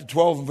 Corinthians chapter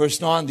 12 and verse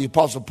 9, the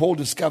Apostle Paul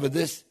discovered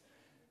this.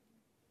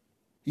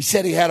 He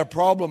said he had a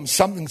problem,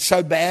 something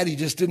so bad he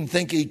just didn't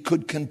think he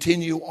could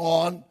continue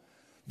on.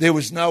 There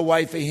was no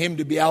way for him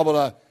to be able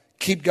to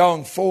keep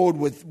going forward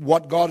with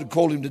what God had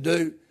called him to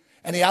do.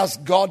 And he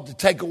asked God to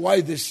take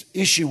away this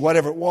issue,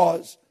 whatever it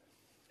was.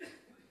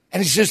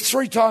 And he says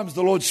 3 times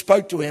the Lord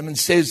spoke to him and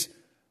says,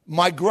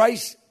 my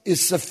grace is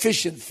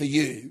sufficient for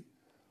you,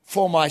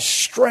 for my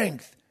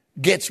strength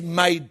gets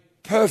made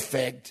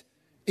perfect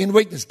in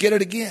weakness. Get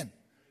it again.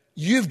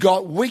 You've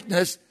got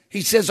weakness.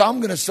 He says, I'm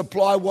going to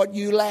supply what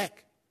you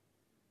lack.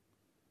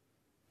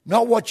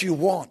 Not what you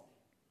want.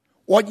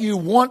 What you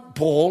want,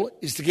 Paul,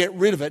 is to get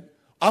rid of it.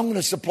 I'm going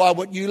to supply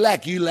what you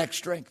lack. You lack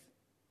strength.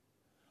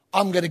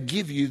 I'm going to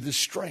give you the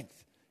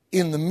strength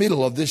in the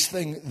middle of this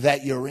thing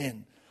that you're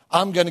in.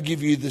 I'm going to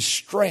give you the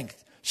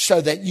strength so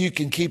that you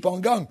can keep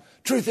on going.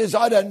 Truth is,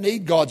 I don't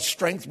need God's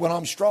strength when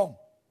I'm strong.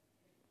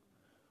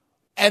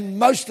 And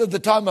most of the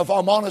time, if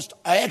I'm honest,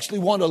 I actually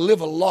want to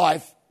live a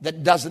life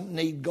that doesn't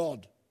need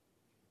God.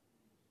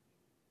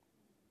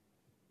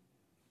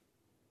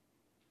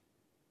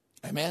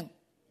 Amen?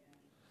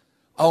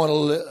 I want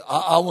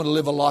to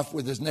live a life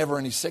where there's never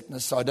any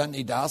sickness, so I don't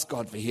need to ask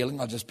God for healing.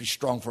 I'll just be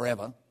strong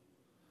forever.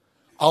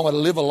 I want to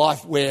live a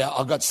life where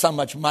I've got so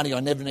much money I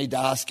never need to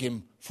ask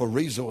him for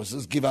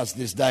resources. Give us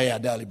this day our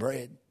daily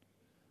bread.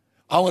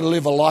 I want to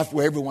live a life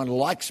where everyone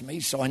likes me,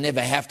 so I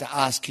never have to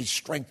ask his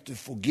strength to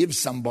forgive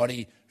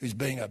somebody who's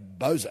being a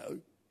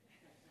bozo.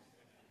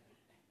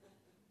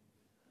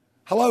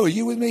 Hello, are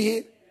you with me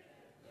here?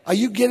 Are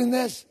you getting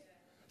this?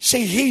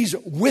 See, he's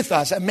with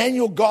us.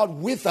 Emmanuel, God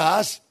with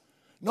us,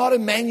 not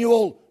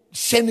Emmanuel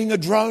sending a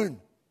drone.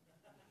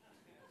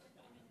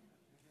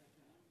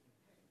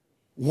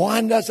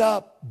 Wind us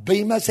up.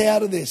 Beam us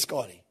out of there,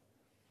 Scotty.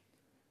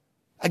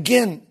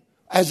 Again,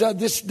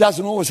 this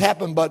doesn't always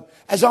happen, but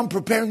as I'm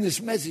preparing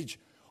this message,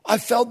 I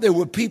felt there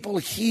were people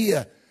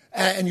here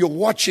and you're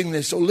watching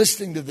this or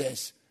listening to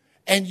this,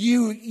 and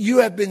you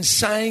have been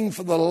saying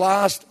for the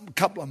last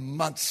couple of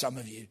months, some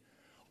of you,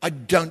 I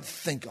don't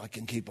think I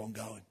can keep on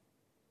going.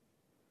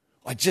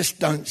 I just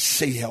don't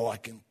see how I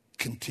can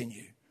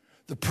continue.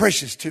 The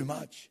pressure's too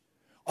much.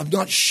 I'm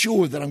not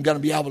sure that I'm going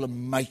to be able to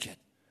make it.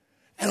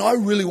 And I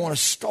really want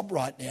to stop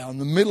right now in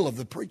the middle of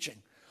the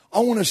preaching. I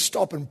want to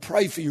stop and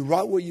pray for you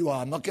right where you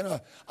are. I'm not going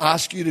to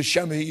ask you to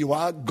show me who you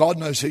are. God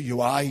knows who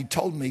you are. He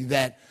told me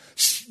that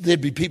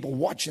there'd be people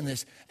watching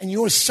this, and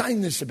you're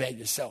saying this about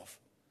yourself.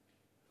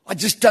 I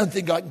just don't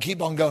think I can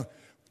keep on going.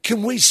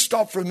 Can we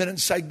stop for a minute and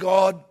say,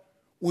 God,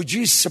 would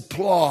you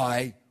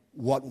supply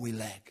what we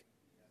lack?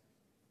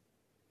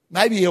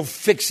 Maybe he'll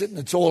fix it and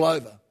it's all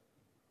over.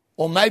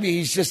 Or maybe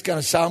he's just going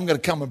to say, I'm going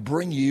to come and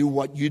bring you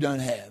what you don't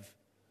have.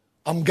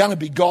 I'm going to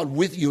be God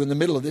with you in the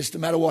middle of this, no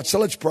matter what. So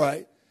let's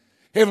pray.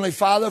 Heavenly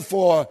Father,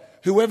 for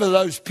whoever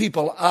those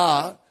people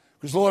are,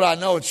 because, Lord, I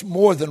know it's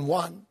more than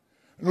one.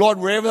 Lord,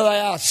 wherever they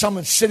are,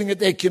 someone's sitting at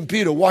their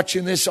computer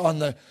watching this on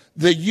the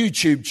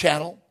YouTube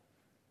channel,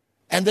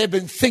 and they've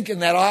been thinking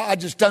that I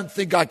just don't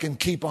think I can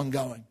keep on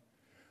going.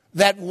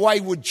 That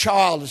wayward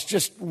child is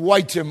just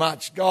way too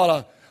much.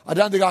 God, I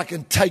don't think I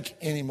can take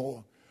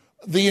anymore.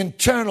 The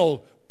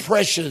internal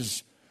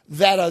pressures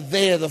that are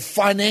there, the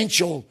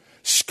financial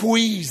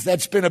squeeze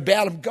that's been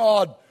about them.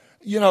 God,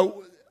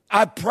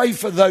 I pray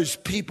for those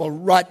people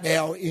right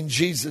now in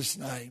Jesus'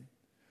 name.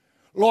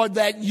 Lord,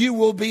 that you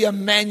will be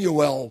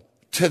Emmanuel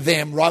to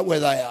them right where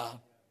they are.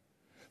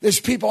 There's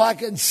people, I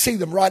can see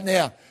them right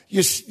now.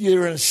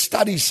 You're in a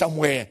study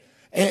somewhere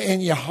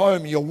in your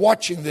home, you're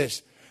watching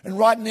this. And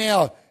right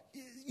now,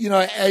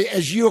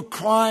 as you're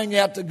crying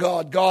out to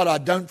God, God, I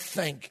don't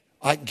think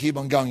I can keep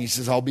on going. He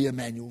says, I'll be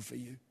Emmanuel for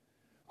you.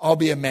 I'll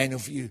be Emmanuel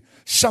for you.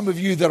 Some of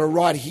you that are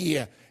right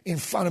here in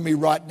front of me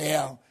right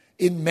now,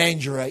 in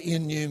Mandurah,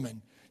 in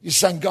Newman, you're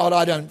saying, God,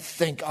 I don't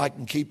think I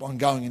can keep on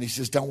going. And he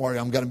says, don't worry,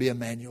 I'm going to be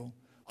Emmanuel.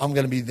 I'm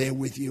going to be there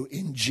with you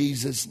in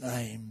Jesus'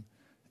 name.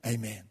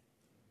 Amen.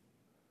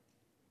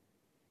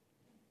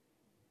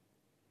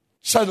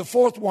 So the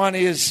fourth one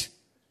is,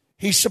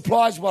 he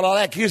supplies what I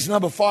lack. Here's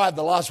number 5,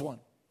 the last one.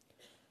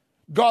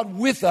 God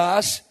with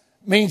us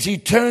means he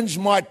turns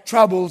my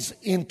troubles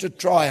into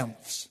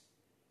triumphs.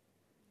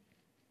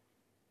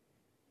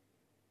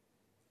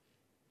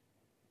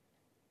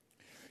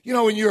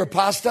 When you're a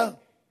pastor,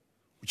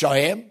 which I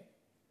am,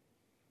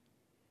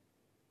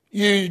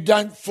 you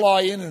don't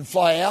fly in and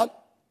fly out.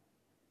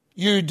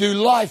 You do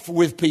life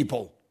with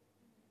people.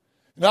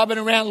 And I've been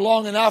around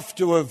long enough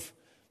to have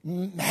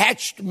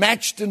hatched,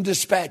 matched, and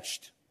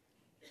dispatched.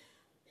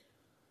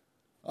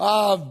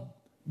 I've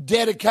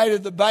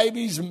dedicated the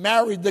babies,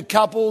 married the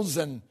couples,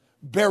 and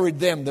buried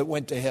them that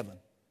went to heaven.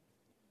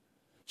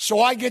 So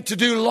I get to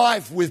do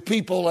life with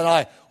people,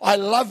 and I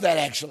love that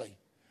actually.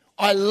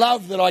 I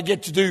love that I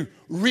get to do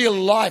real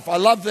life. I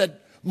love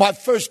that my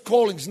first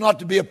calling is not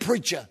to be a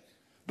preacher,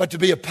 but to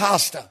be a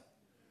pastor,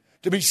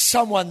 to be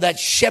someone that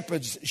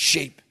shepherds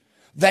sheep,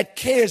 that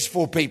cares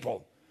for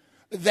people,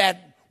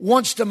 that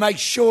wants to make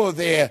sure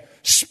they're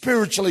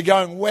spiritually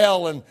going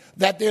well and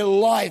that their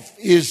life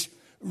is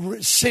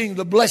seeing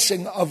the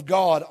blessing of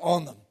God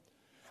on them.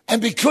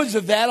 And because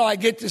of that, I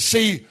get to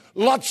see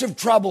lots of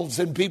troubles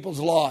in people's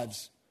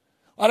lives.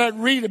 I don't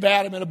read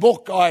about them in a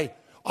book.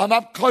 I'm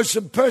up close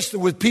and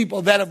personal with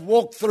people that have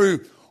walked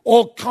through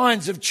all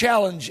kinds of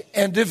challenge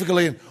and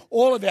difficulty. And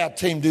all of our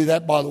team do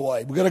that, by the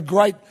way. We've got a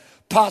great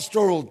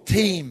pastoral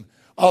team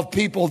of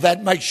people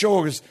that make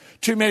sure there's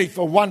too many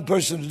for one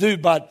person to do,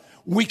 but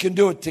we can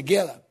do it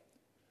together.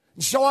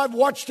 So I've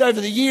watched over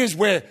the years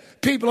where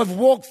people have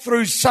walked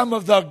through some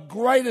of the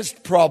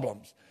greatest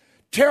problems,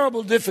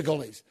 terrible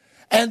difficulties.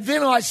 And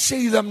then I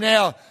see them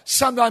now,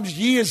 sometimes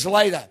years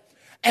later,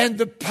 and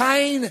the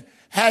pain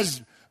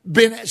has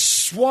been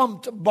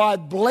swamped by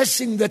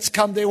blessing that's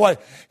come their way.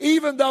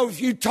 Even though if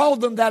you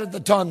told them that at the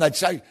time, they'd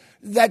say,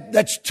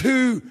 that's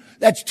too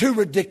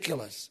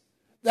ridiculous.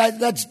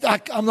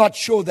 I'm not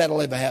sure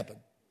that'll ever happen.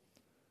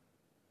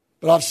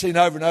 But I've seen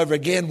over and over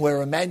again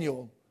where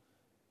Emmanuel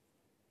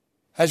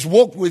has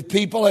walked with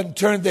people and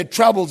turned their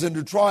troubles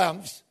into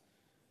triumphs.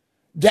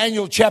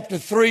 Daniel chapter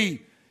 3,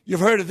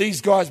 you've heard of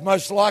these guys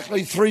most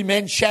likely, 3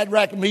 men,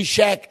 Shadrach,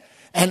 Meshach,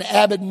 and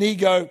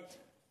Abednego.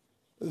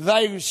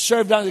 They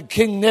served under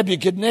King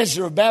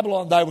Nebuchadnezzar of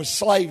Babylon. They were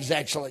slaves,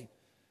 actually.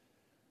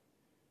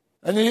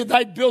 And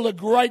they built a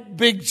great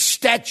big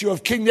statue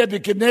of King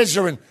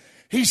Nebuchadnezzar, and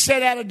he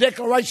set out a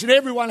declaration.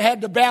 Everyone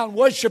had to bow and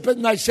worship it,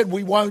 and they said,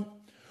 we won't.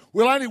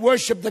 We'll only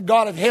worship the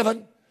God of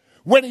heaven.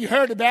 When he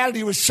heard about it,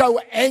 he was so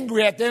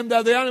angry at them.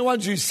 They're the only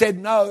ones who said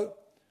no.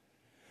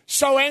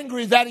 So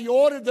angry that he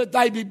ordered that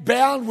they be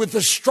bound with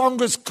the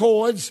strongest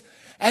cords,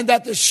 and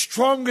that the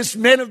strongest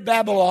men of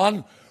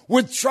Babylon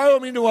would throw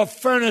them into a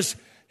furnace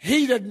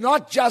heated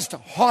not just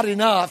hot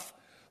enough,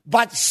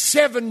 but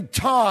 7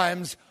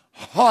 times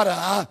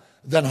hotter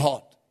than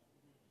hot.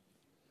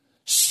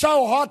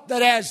 So hot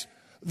that as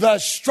the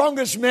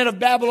strongest men of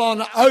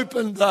Babylon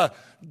opened the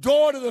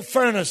door to the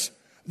furnace,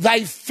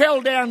 they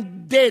fell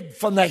down dead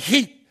from the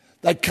heat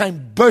that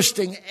came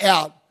bursting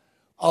out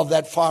of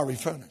that fiery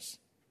furnace.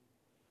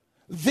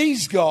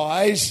 These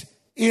guys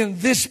in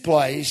this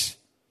place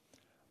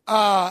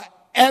are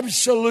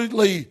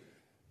absolutely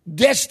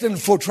destined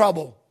for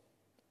trouble.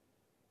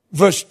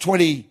 Verse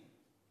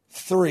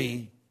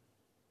 23,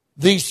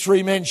 these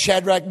 3 men,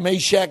 Shadrach,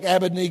 Meshach,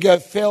 Abednego,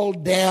 fell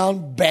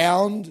down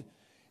bound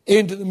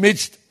into the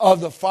midst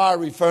of the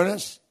fiery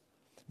furnace.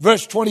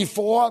 Verse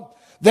 24,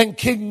 then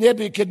King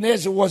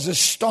Nebuchadnezzar was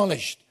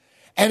astonished,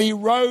 and he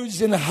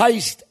rose in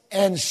haste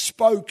and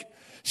spoke,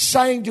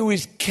 saying to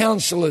his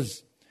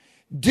counselors,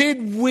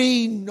 did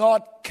we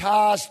not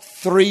cast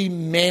 3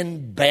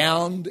 men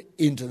bound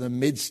into the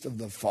midst of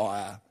the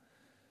fire?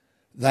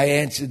 They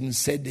answered and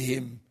said to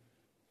him,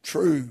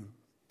 true,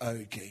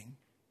 O king.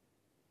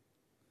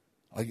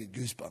 I get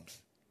goosebumps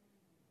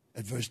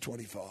at verse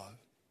 25.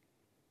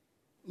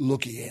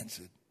 Look, he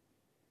answered,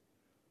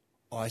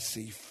 I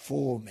see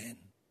 4 men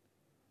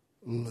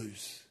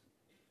loose,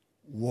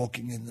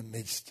 walking in the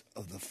midst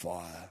of the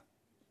fire,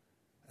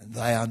 and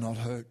they are not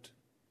hurt.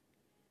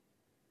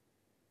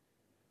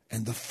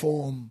 And the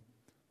form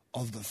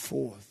of the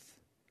 4th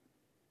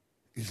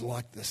is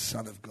like the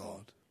Son of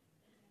God.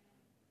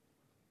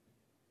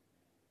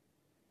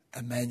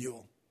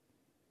 Emmanuel.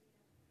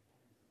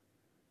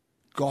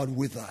 God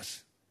with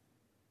us.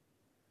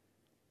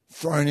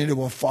 Thrown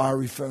into a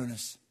fiery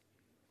furnace,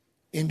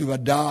 into a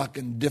dark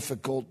and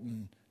difficult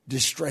and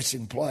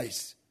distressing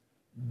place,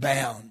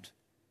 bound.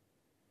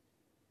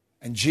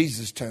 And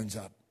Jesus turns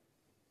up.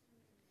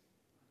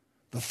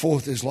 The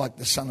 4th is like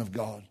the Son of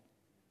God.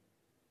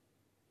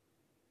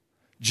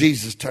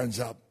 Jesus turns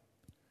up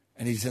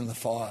and he's in the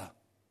fire,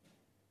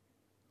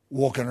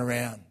 walking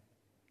around,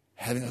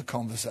 having a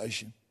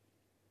conversation.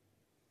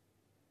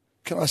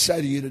 Can I say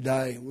to you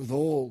today, with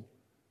all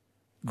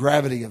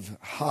gravity of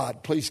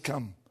heart, please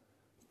come,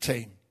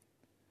 team.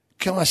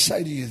 Can I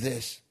say to you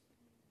this?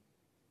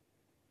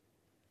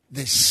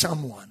 There's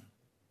someone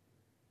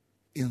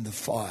in the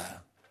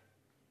fire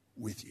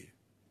with you.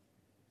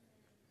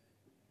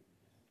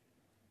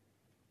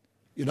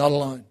 You're not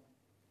alone.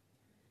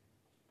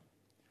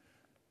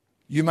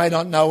 You may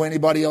not know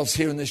anybody else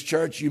here in this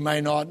church. You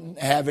may not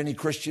have any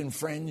Christian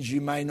friends.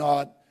 You may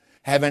not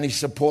have any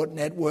support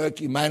network.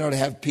 You may not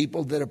have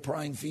people that are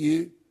praying for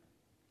you.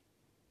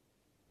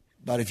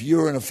 But if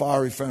you're in a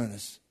fiery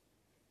furnace,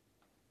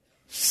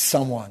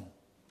 someone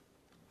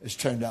has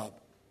turned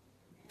up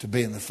to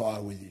be in the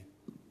fire with you.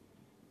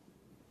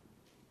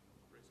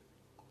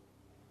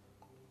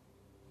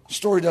 The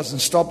story doesn't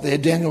stop there.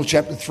 Daniel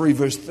chapter 3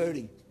 verse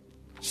 30,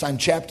 same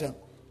chapter,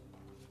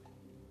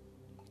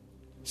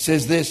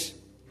 says this.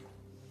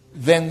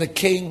 Then the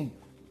king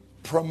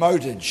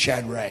promoted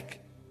Shadrach,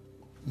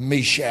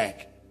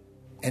 Meshach,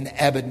 and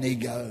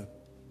Abednego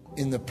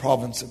in the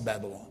province of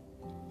Babylon.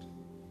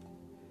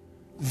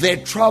 Their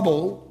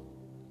trouble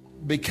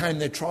became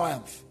their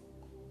triumph.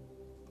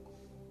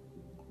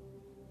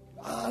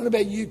 I don't know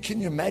about you.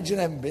 Can you imagine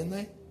having been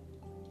there?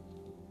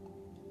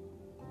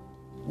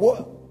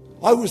 What?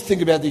 I always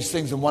think about these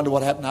things and wonder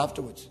what happened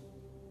afterwards.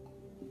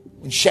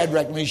 When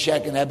Shadrach,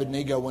 Meshach, and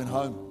Abednego went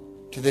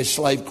home to their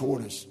slave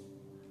quarters.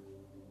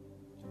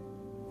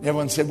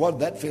 Everyone said, what did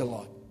that feel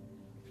like?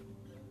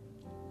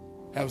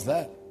 How's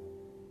that?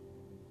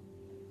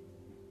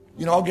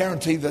 You know, I'll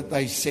guarantee that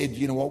they said,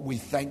 you know what, we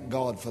thank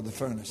God for the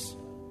furnace.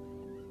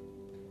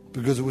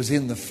 Because it was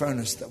in the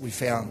furnace that we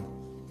found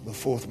the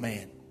 4th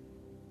man.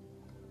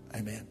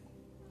 Amen.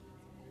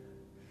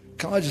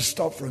 Can I just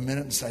stop for a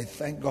minute and say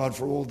thank God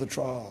for all the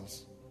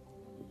trials,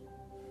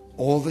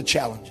 all the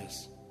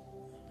challenges,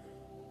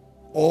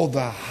 all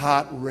the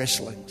heart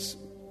wrestlings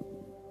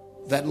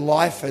that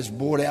life has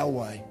brought our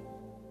way,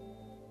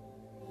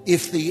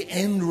 if the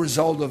end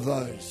result of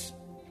those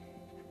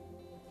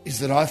is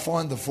that I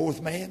find the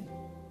fourth man,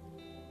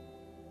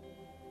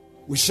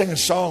 we sing a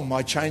song,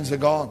 my chains are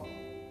gone,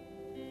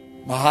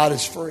 my heart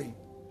is free.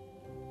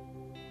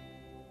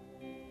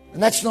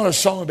 And that's not a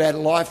song about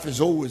life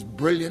is always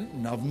brilliant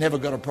and I've never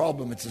got a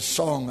problem. It's a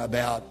song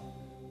about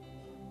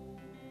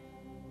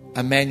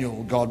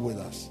Emmanuel, God with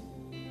us.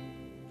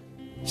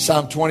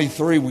 Psalm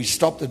 23, we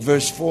stopped at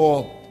verse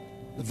 4,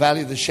 the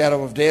valley of the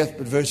shadow of death,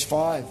 but verse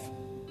 5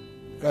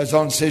 goes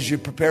on and says, you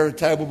prepare a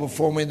table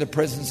before me in the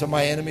presence of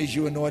my enemies,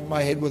 you anoint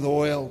my head with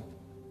oil,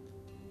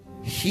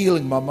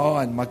 healing my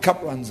mind, my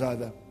cup runs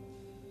over.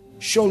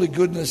 Surely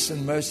goodness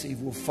and mercy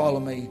will follow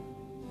me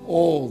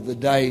all the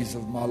days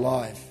of my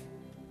life,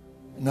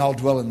 and I'll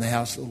dwell in the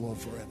house of the Lord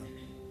forever.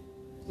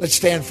 Let's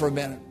stand for a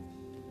minute.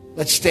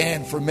 Let's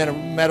stand for a minute,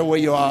 no matter where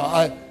you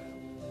are.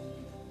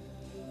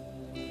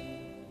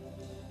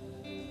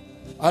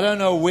 I don't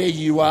know where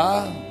you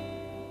are.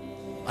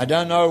 I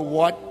don't know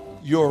what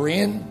you're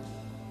in.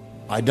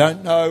 I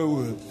don't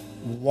know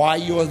why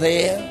you're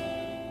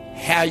there,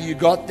 how you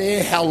got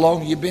there, how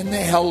long you've been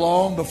there, how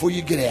long before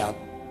you get out.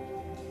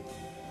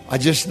 I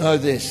just know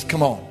this.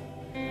 Come on.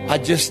 I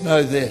just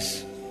know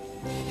this.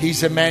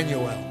 He's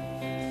Emmanuel.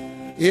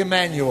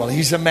 Emmanuel.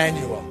 He's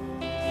Emmanuel.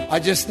 I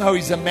just know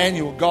He's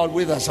Emmanuel, God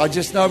with us. I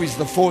just know He's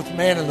the fourth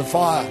man in the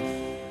fire.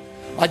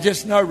 I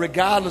just know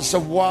regardless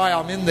of why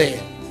I'm in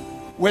there,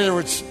 whether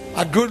it's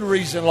a good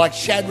reason like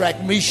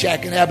Shadrach,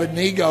 Meshach, and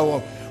Abednego, or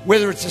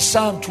whether it's a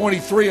Psalm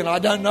 23, and I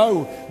don't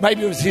know,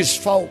 maybe it was his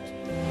fault.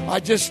 I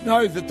just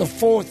know that the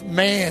fourth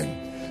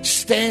man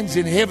stands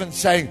in heaven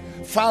saying,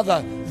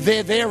 Father,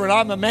 they're there and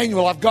I'm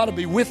Emmanuel. I've got to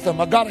be with them.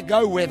 I've got to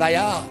go where they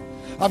are.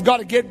 I've got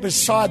to get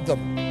beside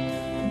them.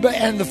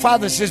 And the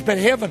Father says, but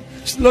heaven,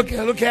 look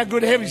how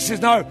good heaven. He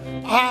says, no,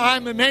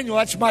 I'm Emmanuel.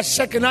 That's my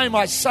second name.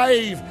 I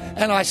save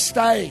and I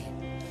stay.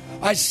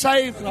 I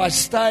save and I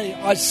stay.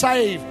 I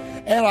save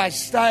and I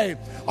stay.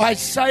 I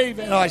save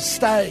and I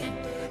stay.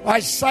 I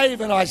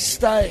save and I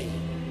stay.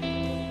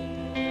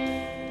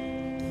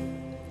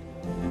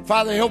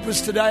 Father, help us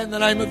today in the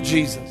name of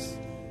Jesus.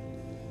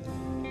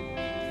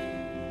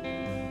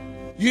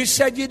 You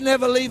said you'd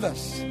never leave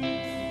us.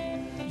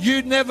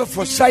 You'd never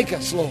forsake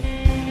us, Lord.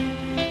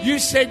 You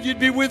said you'd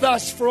be with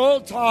us for all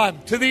time,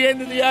 to the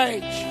end of the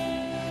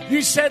age.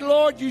 You said,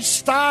 Lord, you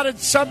started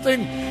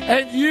something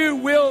and you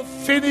will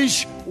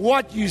finish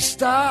what you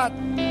start.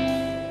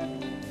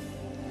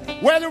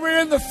 Whether we're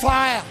in the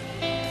fire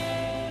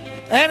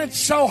and it's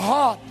so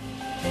hot,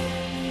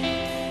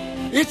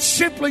 it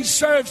simply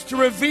serves to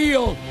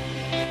reveal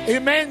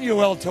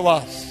Emmanuel to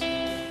us.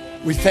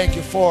 We thank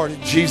you for it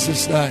in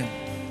Jesus' name.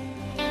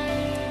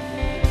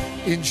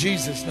 In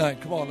Jesus' name.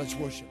 Come on, let's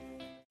worship.